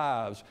our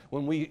lives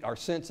when we are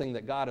sensing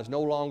that God is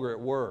no longer at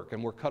work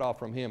and we're cut off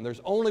from Him.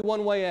 There's only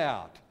one way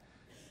out.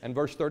 And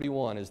verse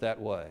 31 is that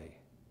way.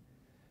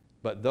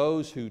 But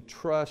those who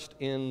trust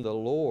in the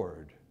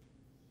Lord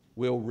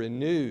will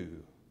renew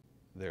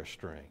their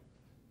strength.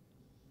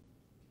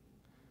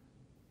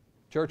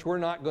 Church, we're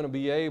not going to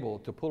be able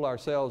to pull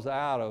ourselves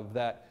out of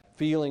that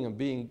feeling of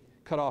being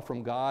cut off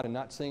from God and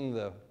not seeing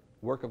the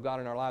work of God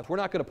in our lives. We're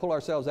not going to pull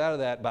ourselves out of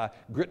that by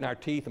gritting our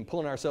teeth and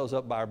pulling ourselves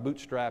up by our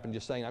bootstrap and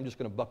just saying, I'm just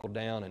going to buckle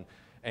down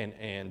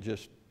and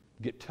just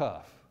get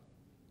tough.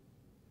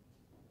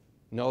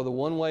 No, the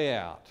one way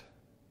out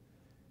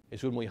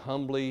is when we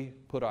humbly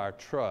put our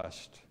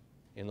trust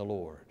in the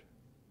Lord.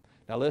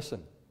 Now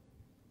listen,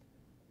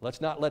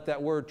 let's not let that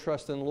word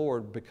trust in the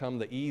Lord become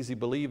the easy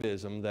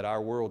believism that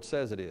our world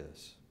says it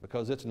is,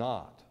 because it's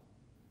not.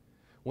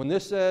 When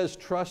this says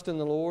trust in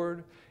the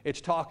Lord,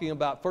 it's talking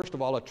about, first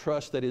of all, a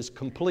trust that is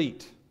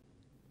complete.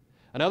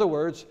 In other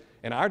words,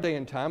 in our day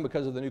and time,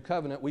 because of the new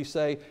covenant, we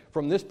say,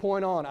 from this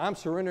point on, I'm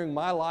surrendering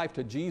my life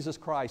to Jesus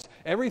Christ.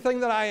 Everything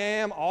that I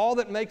am, all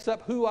that makes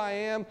up who I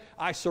am,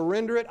 I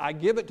surrender it, I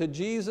give it to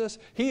Jesus.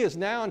 He is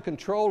now in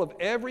control of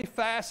every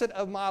facet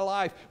of my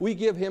life. We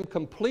give Him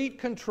complete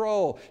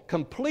control,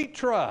 complete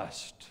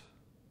trust.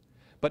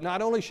 But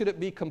not only should it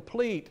be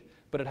complete,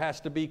 but it has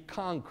to be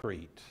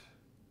concrete.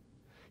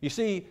 You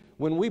see,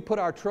 when we put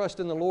our trust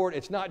in the Lord,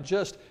 it's not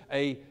just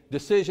a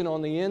decision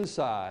on the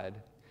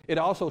inside, it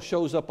also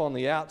shows up on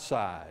the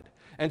outside.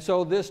 And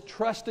so this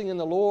trusting in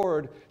the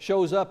Lord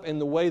shows up in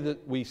the way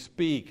that we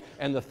speak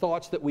and the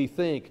thoughts that we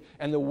think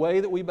and the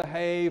way that we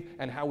behave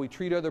and how we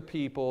treat other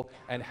people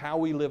and how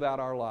we live out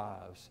our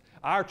lives.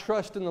 Our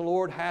trust in the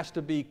Lord has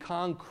to be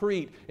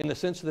concrete in the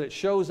sense that it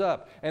shows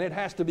up, and it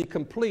has to be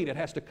complete. It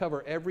has to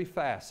cover every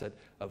facet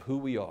of who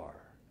we are.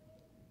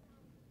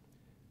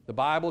 The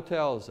Bible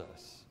tells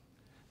us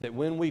that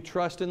when we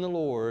trust in the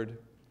Lord,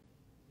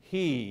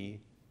 He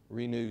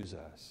renews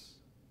us.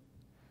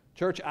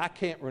 Church, I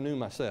can't renew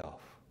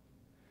myself.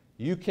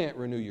 You can't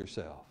renew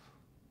yourself.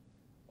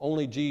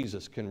 Only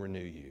Jesus can renew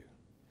you.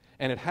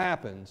 And it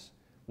happens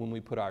when we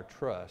put our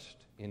trust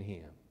in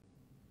Him.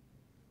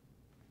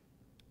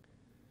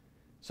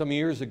 Some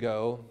years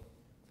ago,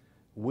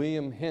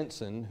 William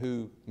Henson,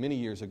 who many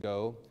years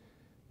ago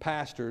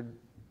pastored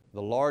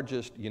the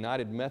largest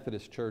United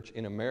Methodist Church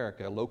in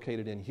America,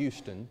 located in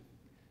Houston.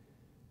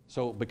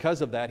 So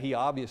because of that, he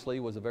obviously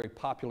was a very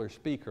popular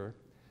speaker.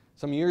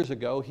 Some years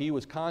ago, he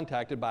was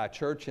contacted by a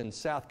church in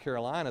South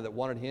Carolina that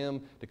wanted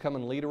him to come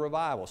and lead a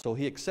revival. So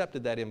he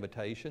accepted that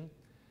invitation.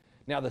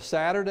 Now, the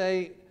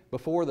Saturday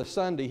before the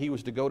Sunday, he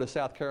was to go to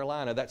South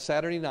Carolina. That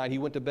Saturday night, he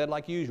went to bed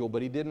like usual,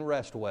 but he didn't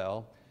rest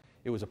well.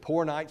 It was a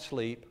poor night's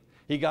sleep.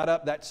 He got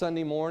up that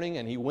Sunday morning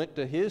and he went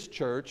to his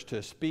church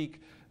to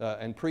speak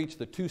and preach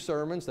the 2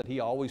 sermons that he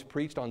always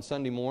preached on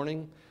Sunday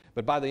morning.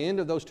 But by the end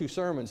of those 2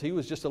 sermons, he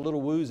was just a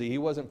little woozy. He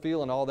wasn't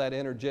feeling all that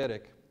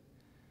energetic.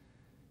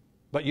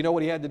 But you know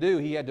what he had to do?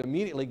 He had to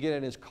immediately get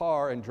in his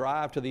car and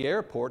drive to the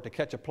airport to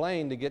catch a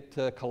plane to get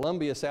to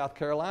Columbia, South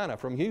Carolina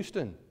from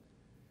Houston.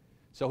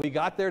 So he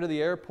got there to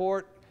the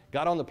airport,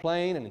 got on the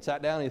plane, and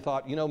sat down and he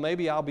thought, you know,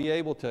 maybe I'll be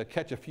able to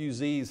catch a few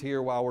Z's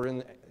here while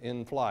we're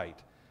in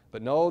flight.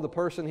 But no, the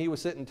person he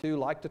was sitting to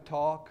liked to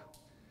talk,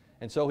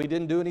 and so he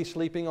didn't do any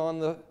sleeping on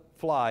the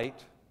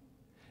flight.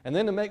 And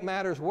then to make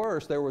matters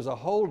worse, there was a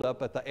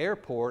holdup at the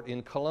airport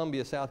in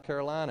Columbia, South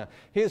Carolina.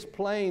 His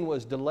plane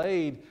was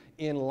delayed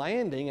in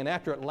landing, and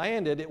after it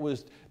landed, it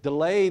was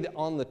delayed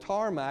on the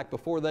tarmac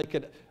before they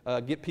could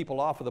get people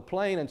off of the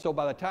plane. And so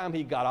by the time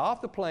he got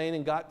off the plane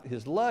and got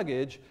his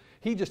luggage,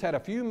 he just had a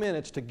few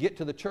minutes to get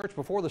to the church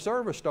before the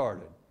service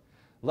started.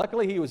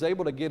 Luckily, he was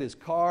able to get his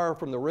car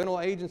from the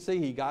rental agency.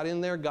 He got in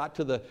there, got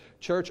to the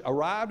church,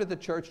 arrived at the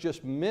church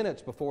just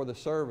minutes before the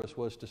service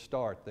was to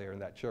start there in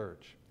that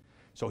church.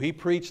 So he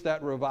preached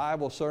that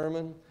revival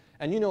sermon.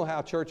 And you know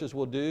how churches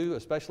will do,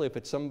 especially if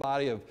it's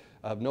somebody of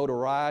of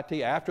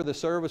notoriety. After the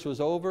service was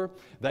over,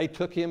 they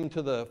took him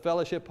to the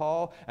fellowship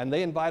hall, and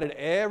they invited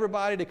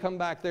everybody to come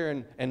back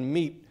there and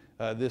meet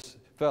this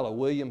fellow,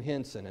 William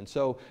Henson. And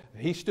so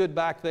he stood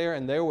back there,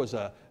 and there was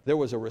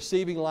a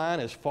receiving line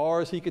as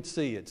far as he could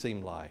see, it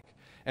seemed like.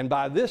 And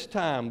by this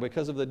time,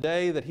 because of the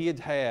day that he had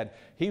had,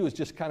 he was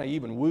just kind of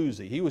even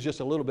woozy. He was just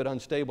a little bit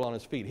unstable on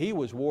his feet. He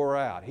was wore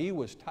out. He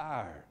was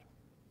tired.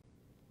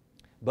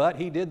 But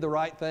he did the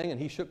right thing,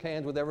 and he shook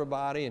hands with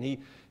everybody, and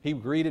he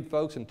greeted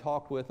folks and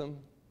talked with them.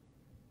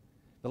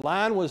 The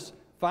line was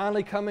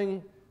finally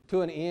coming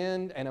to an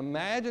end, and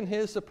imagine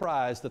his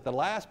surprise that the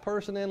last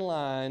person in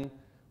line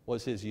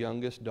was his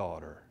youngest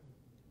daughter.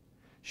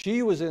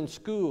 She was in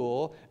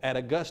school at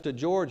Augusta,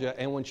 Georgia,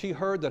 and when she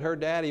heard that her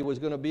daddy was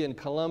going to be in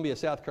Columbia,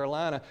 South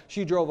Carolina,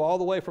 she drove all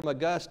the way from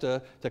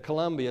Augusta to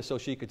Columbia so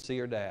she could see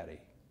her daddy.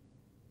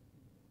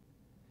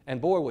 And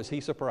boy, was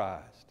he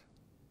surprised.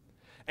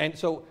 And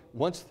so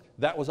once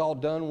that was all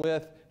done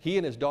with, he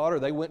and his daughter,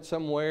 they went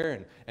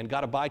somewhere and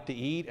got a bite to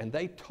eat, and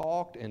they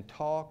talked and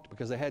talked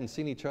because they hadn't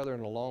seen each other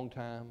in a long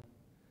time.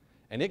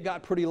 And it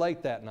got pretty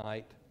late that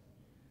night,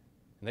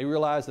 and they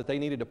realized that they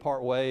needed to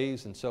part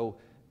ways, and so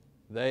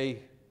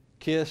they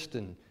kissed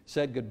and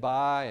said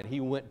goodbye, and he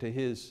went to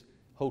his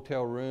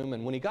hotel room.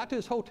 And when he got to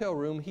his hotel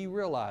room, he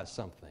realized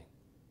something.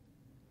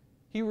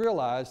 He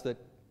realized that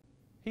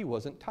he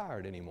wasn't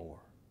tired anymore.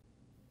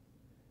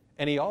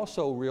 And he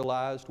also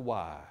realized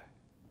why.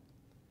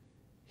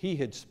 He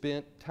had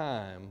spent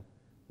time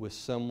with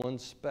someone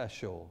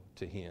special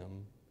to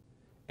him,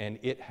 and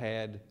it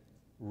had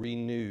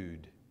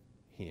renewed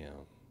him.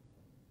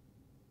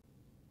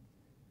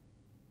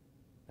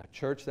 Now,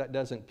 church, that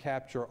doesn't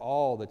capture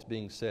all that's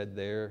being said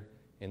there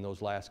in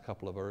those last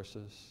couple of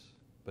verses,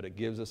 but it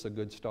gives us a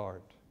good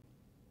start.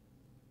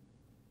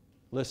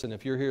 Listen,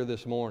 if you're here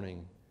this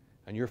morning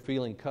and you're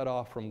feeling cut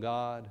off from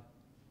God,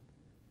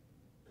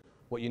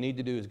 what you need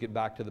to do is get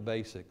back to the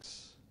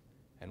basics.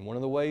 And one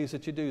of the ways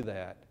that you do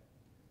that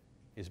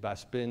is by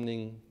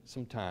spending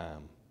some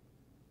time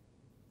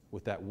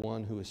with that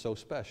one who is so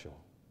special,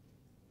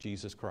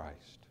 Jesus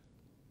Christ.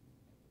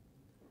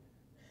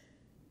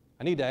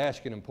 I need to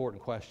ask you an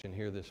important question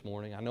here this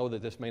morning. I know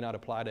that this may not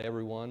apply to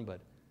everyone, but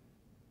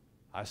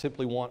I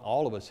simply want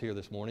all of us here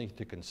this morning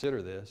to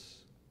consider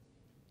this,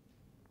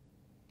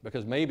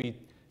 because maybe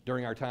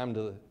during our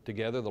time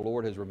together the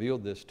Lord has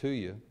revealed this to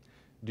you.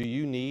 Do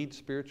you need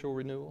spiritual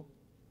renewal?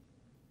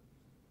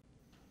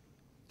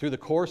 Through the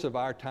course of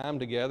our time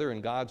together in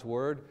God's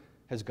Word,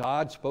 has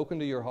God spoken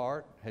to your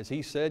heart? Has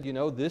He said, you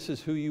know, this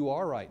is who you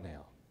are right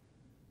now?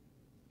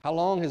 How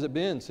long has it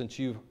been since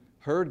you've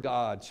heard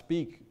God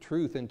speak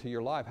truth into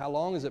your life? How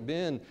long has it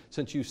been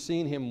since you've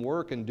seen Him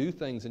work and do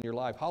things in your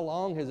life? How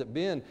long has it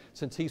been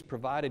since He's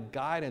provided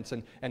guidance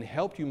and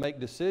helped you make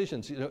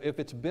decisions? You know, if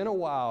it's been a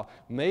while,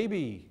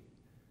 maybe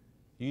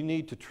you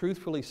need to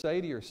truthfully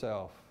say to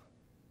yourself,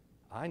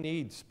 I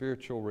need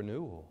spiritual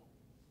renewal.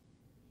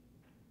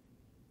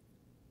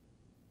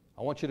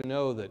 I want you to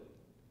know that,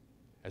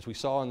 as we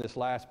saw in this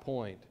last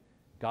point,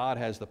 God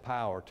has the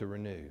power to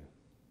renew.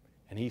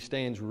 And He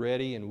stands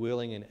ready and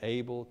willing and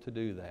able to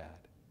do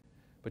that.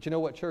 But you know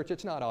what, church?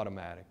 It's not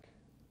automatic.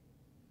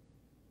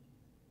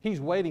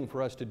 He's waiting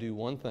for us to do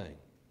one thing.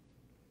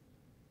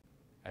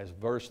 As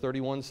verse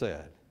 31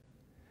 said,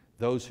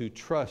 those who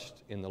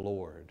trust in the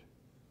Lord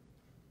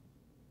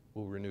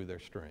will renew their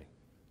strength.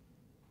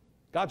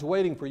 God's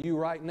waiting for you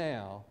right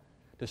now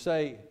to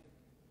say,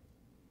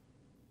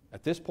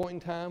 at this point in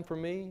time for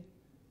me,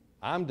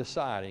 I'm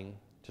deciding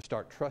to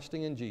start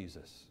trusting in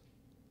Jesus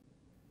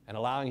and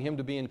allowing Him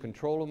to be in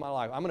control of my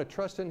life. I'm going to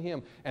trust in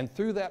Him. And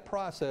through that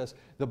process,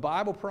 the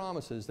Bible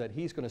promises that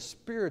He's going to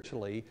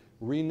spiritually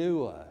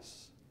renew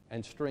us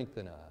and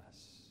strengthen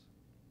us.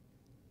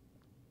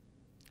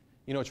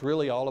 You know, it's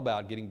really all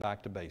about getting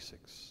back to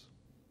basics.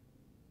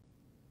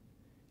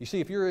 You see,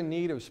 if you're in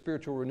need of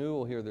spiritual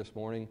renewal here this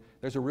morning,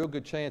 there's a real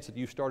good chance that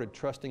you started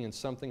trusting in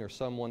something or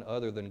someone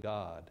other than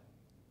God.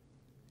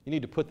 You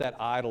need to put that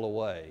idol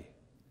away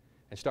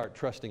and start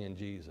trusting in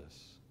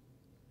Jesus.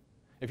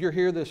 If you're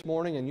here this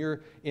morning and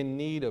you're in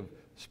need of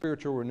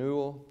spiritual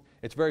renewal,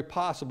 it's very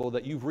possible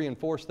that you've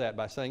reinforced that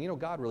by saying, you know,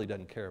 God really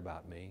doesn't care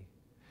about me.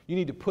 You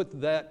need to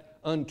put that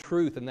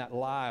untruth and that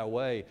lie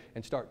away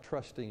and start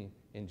trusting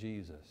in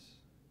Jesus.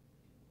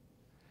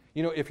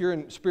 You know, if you're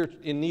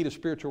in need of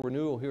spiritual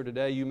renewal here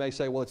today, you may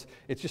say, well,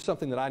 it's just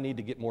something that I need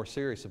to get more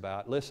serious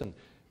about. Listen,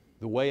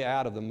 the way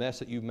out of the mess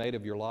that you've made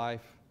of your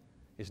life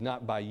is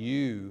not by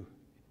you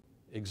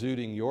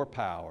exuding your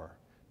power,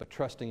 but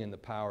trusting in the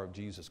power of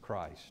Jesus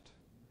Christ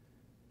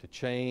to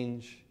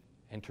change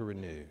and to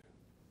renew.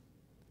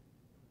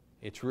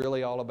 It's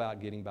really all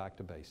about getting back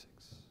to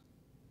basics.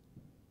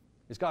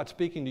 Is God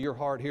speaking to your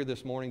heart here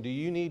this morning? Do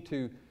you need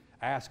to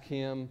ask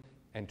Him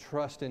and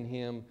trust in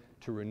Him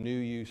to renew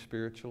you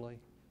spiritually?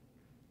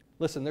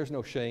 Listen, there's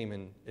no shame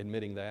in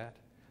admitting that.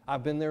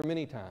 I've been there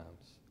many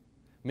times.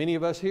 Many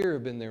of us here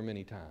have been there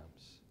many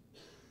times.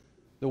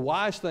 The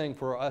wise thing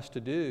for us to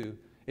do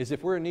is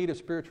if we're in need of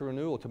spiritual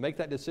renewal, to make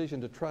that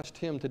decision to trust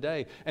Him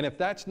today. And if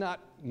that's not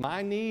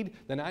my need,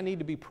 then I need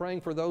to be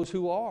praying for those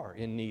who are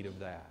in need of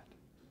that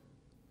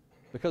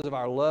because of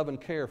our love and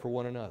care for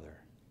one another.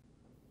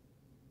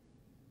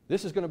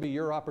 This is going to be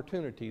your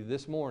opportunity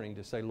this morning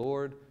to say,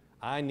 Lord,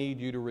 I need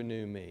you to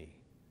renew me,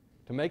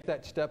 to make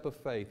that step of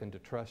faith and to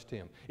trust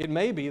Him. It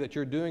may be that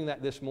you're doing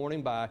that this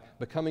morning by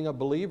becoming a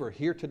believer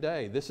here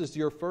today. This is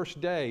your first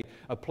day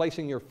of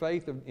placing your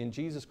faith in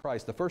Jesus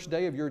Christ, the first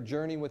day of your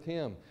journey with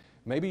Him.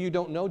 Maybe you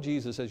don't know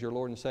Jesus as your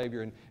Lord and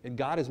Savior, and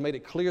God has made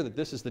it clear that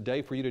this is the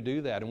day for you to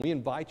do that, and we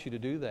invite you to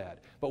do that.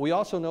 But we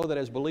also know that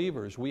as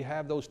believers, we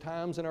have those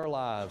times in our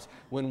lives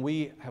when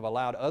we have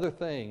allowed other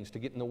things to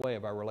get in the way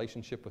of our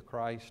relationship with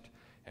Christ,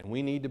 and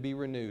we need to be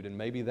renewed, and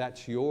maybe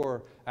that's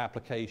your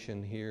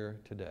application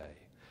here today.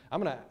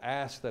 I'm going to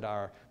ask that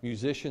our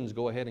musicians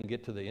go ahead and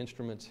get to the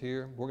instruments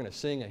here. We're going to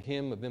sing a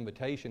hymn of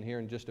invitation here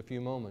in just a few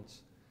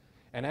moments.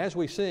 And as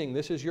we sing,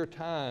 this is your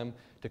time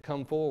to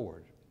come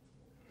forward,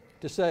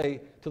 to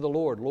say to the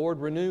Lord, Lord,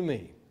 renew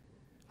me.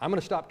 I'm going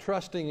to stop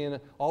trusting in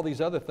all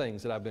these other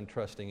things that I've been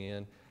trusting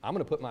in. I'm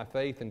going to put my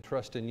faith and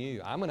trust in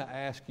you. I'm going to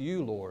ask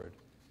you, Lord,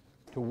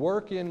 to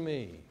work in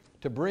me,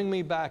 to bring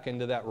me back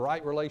into that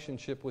right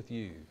relationship with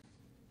you.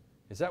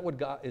 Is that what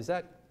God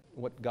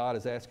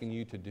is asking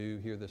you to do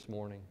here this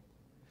morning?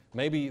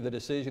 Maybe the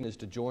decision is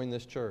to join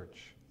this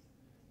church.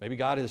 Maybe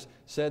God has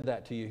said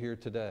that to you here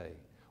today.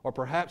 Or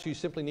perhaps you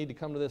simply need to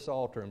come to this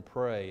altar and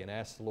pray and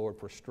ask the Lord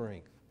for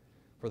strength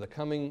for the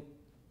coming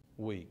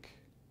week.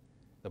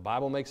 The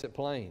Bible makes it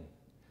plain.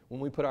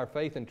 When we put our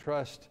faith and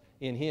trust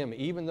in Him,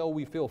 even though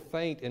we feel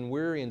faint and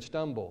weary and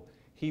stumble,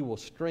 He will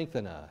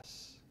strengthen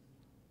us.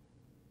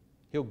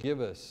 He'll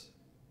give us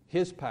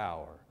His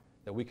power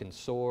that we can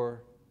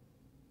soar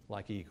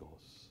like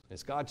eagles.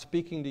 Is God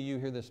speaking to you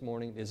here this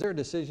morning? Is there a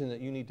decision that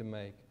you need to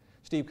make?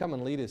 Steve, come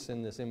and lead us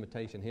in this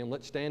invitation hymn.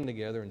 Let's stand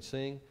together and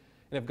sing.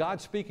 And if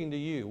God's speaking to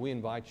you, we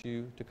invite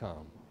you to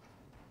come.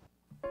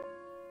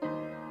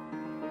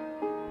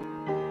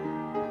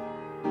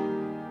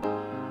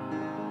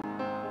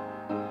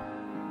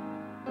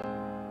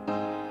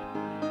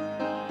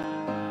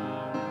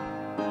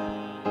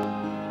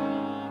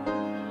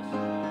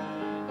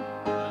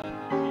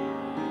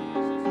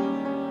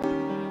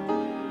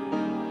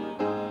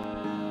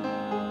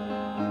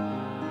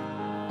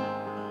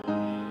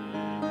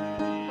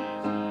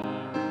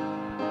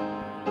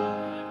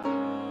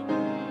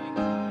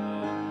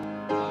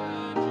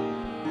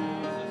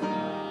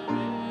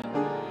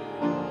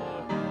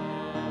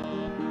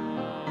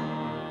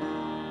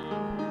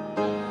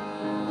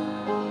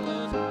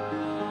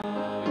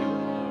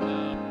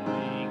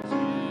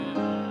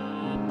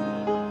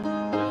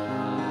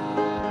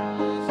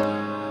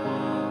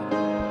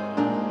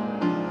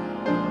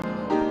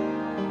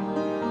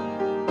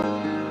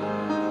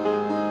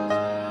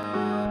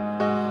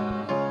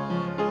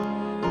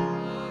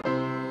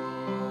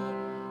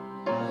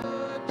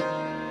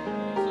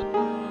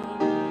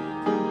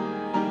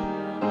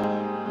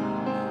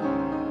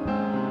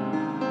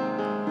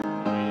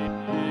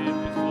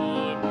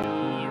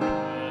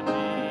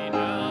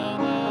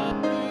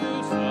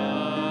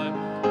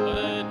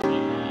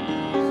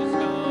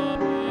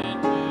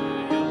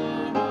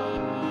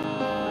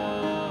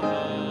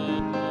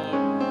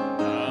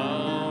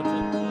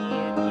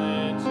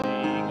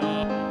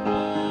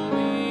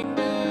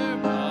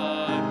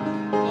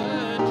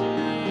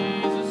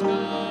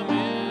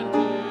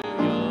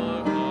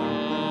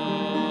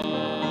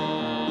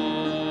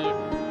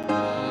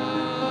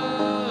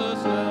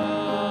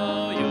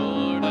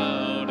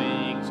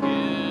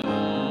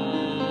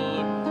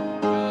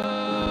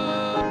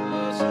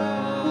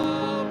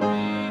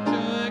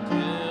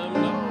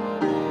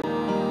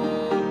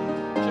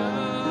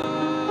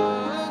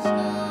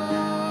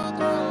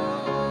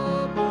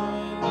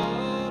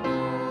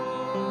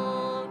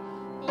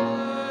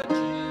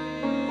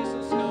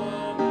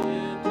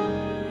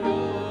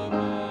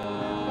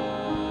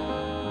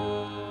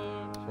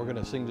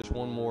 Sing just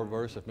one more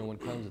verse. If no one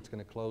comes, it's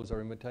going to close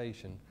our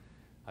invitation.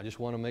 I just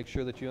want to make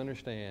sure that you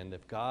understand,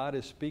 if God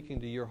is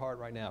speaking to your heart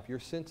right now, if you're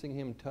sensing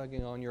Him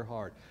tugging on your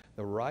heart,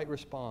 the right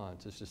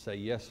response is to say,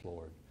 yes,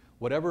 Lord.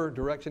 Whatever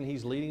direction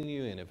He's leading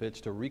you in, if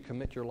it's to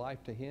recommit your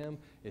life to Him,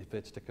 if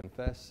it's to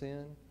confess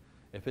sin,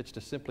 if it's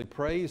to simply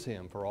praise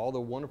Him for all the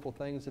wonderful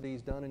things that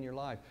He's done in your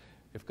life,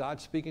 if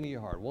God's speaking to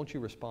your heart, won't you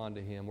respond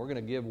to Him? We're going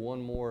to give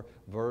one more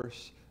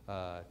verse.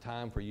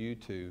 Time for you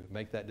to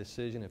make that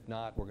decision. If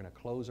not, we're going to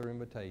close our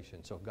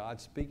invitation. So if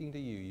God's speaking to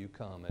you, you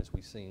come as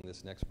we sing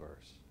this next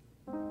verse.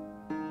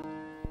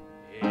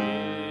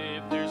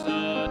 If there's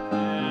a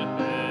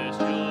tempest,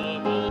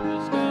 your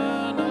voice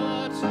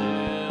cannot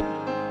still.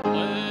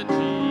 Let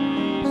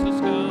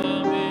Jesus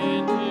come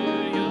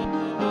into your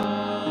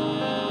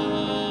heart.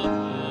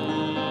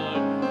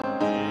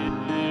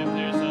 If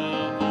there's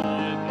a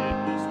void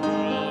this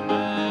world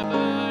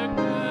never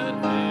could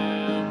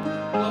fill,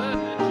 let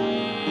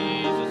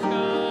Jesus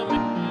come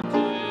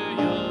into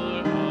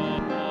your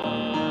heart.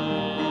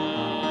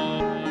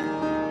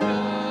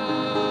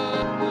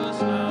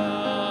 Just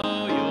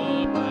now your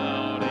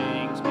doubting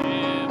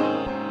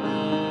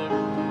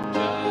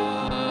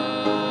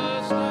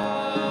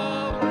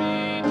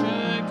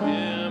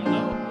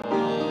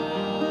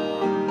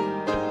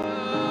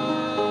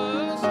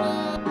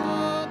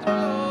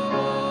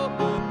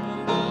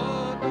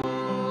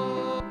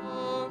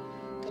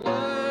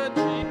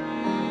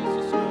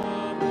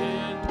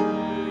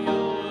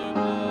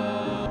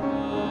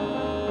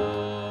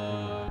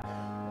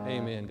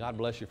God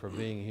bless you for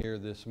being here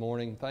this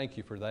morning. Thank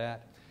you for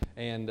that.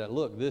 And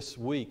look, this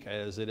week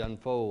as it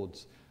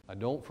unfolds,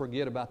 don't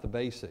forget about the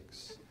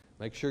basics.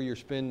 Make sure you're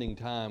spending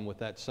time with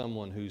that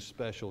someone who's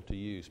special to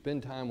you.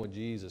 Spend time with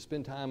Jesus.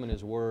 Spend time in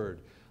His Word.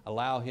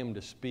 Allow Him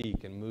to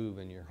speak and move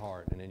in your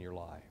heart and in your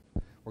life.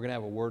 We're going to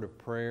have a word of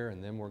prayer,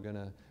 and then we're going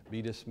to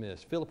be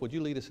dismissed. Philip, would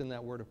you lead us in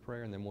that word of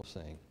prayer, and then we'll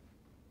sing.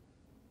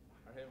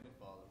 Our Heavenly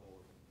Father,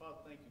 Lord. Father,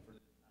 thank you for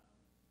this time.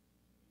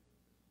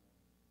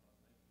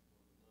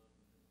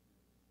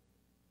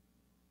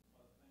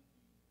 Father, thank you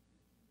for just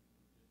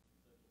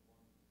such a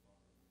wonderful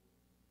Father, Lord.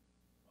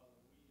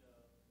 Father, we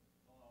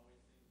don't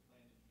always see the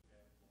plan that you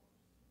have for us.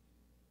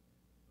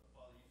 But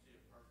Father, you see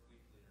it perfectly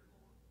clear,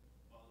 Lord.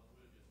 Father,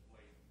 we'll just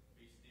wait,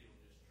 be still,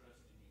 just trust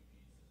in you,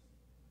 Jesus.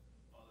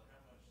 Father,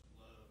 how much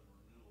love and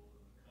renewal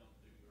will come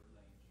through your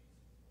name,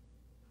 Jesus.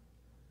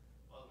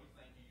 Father, we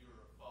thank you,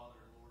 you're a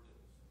Father, Lord, that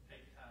will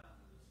take time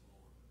with us,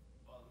 Lord.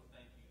 Father, we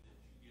thank you that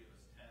you give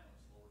us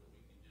talents, Lord, that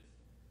we can just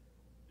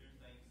do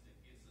things that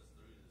gets us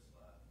through this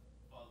life.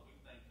 Father, we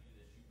thank you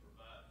that you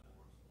provide for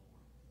us,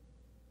 Lord.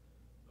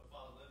 But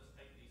Father, let us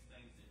take these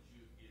things that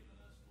you have given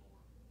us,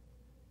 Lord,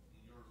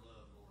 in your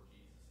love, Lord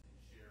Jesus, and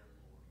share them,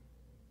 Lord.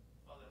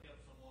 Father, help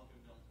someone who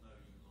don't know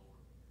you,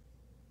 Lord.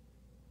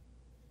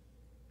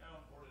 How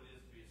important it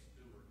is to be a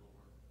steward,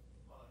 Lord.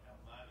 Father, how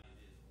mighty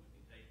it is when we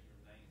can take your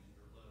name and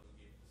your love and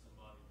give it to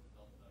somebody who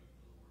don't know you,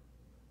 Lord.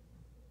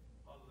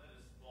 Father, let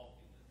us walk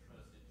in the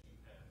trust that you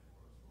have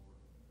for us, Lord.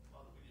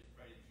 Father, we just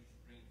pray that you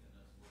strengthen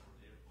us, Lord,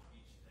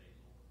 each day,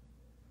 Lord.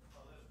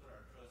 Father, let us put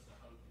our trust and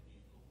hope in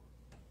you, Lord.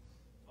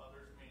 Father,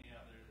 there's many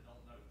out there that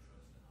don't know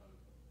trust and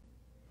hope.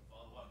 And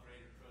Father, what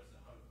greater trust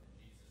and hope than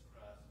Jesus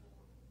Christ,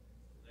 Lord,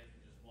 that they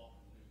can just walk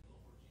in you,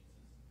 Lord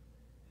Jesus.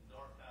 In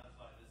dark times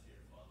like this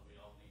here, Father, we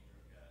all need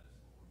your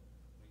guidance, Lord.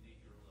 We need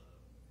your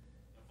love.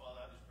 And Father,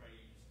 I just pray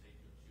you just take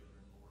your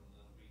children, Lord, and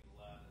let them be the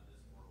light of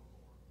this world,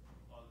 Lord.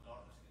 Father,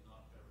 darkness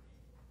cannot cover you.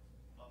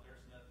 Father,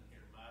 there's nothing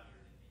here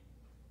mightier than you.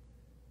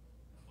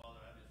 And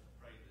Father, I just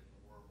pray that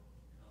the world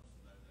comes to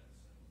know that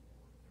soon,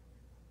 Lord.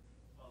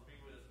 Father, be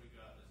with us as we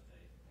go out this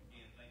day.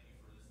 Again, thank you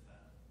for this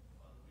time.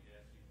 Father, we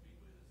ask you to be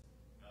with us.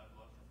 God,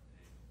 watch and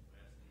protect us. We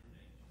ask in your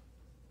name, Jesus.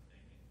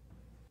 Amen.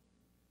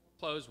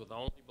 Close with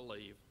only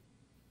believe.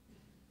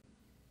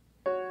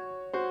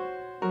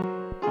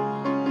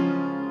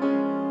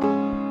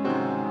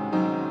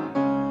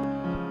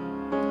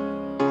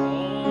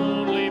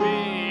 Only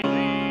believe,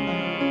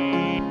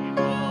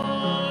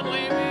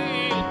 only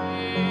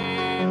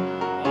believe,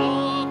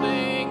 all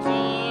things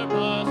are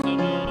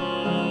possible.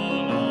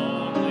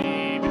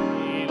 Only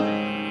believe,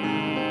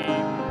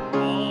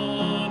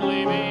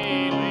 only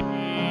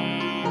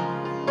believe,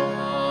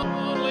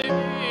 only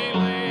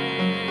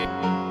believe,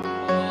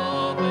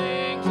 all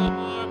things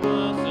are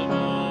possible.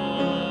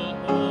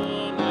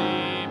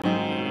 Only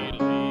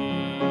believe.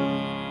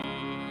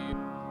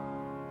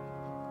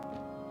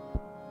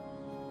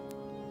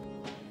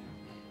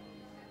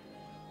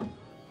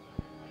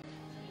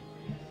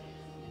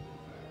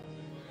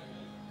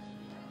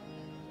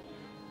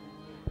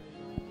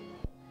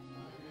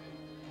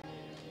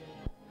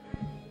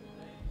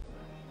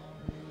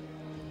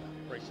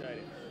 Appreciate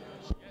it.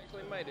 She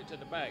actually made it to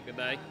the back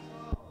today.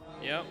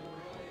 Yep.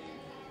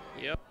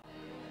 Yep.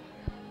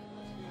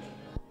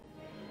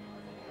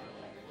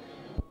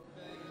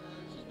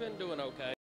 She's been doing okay.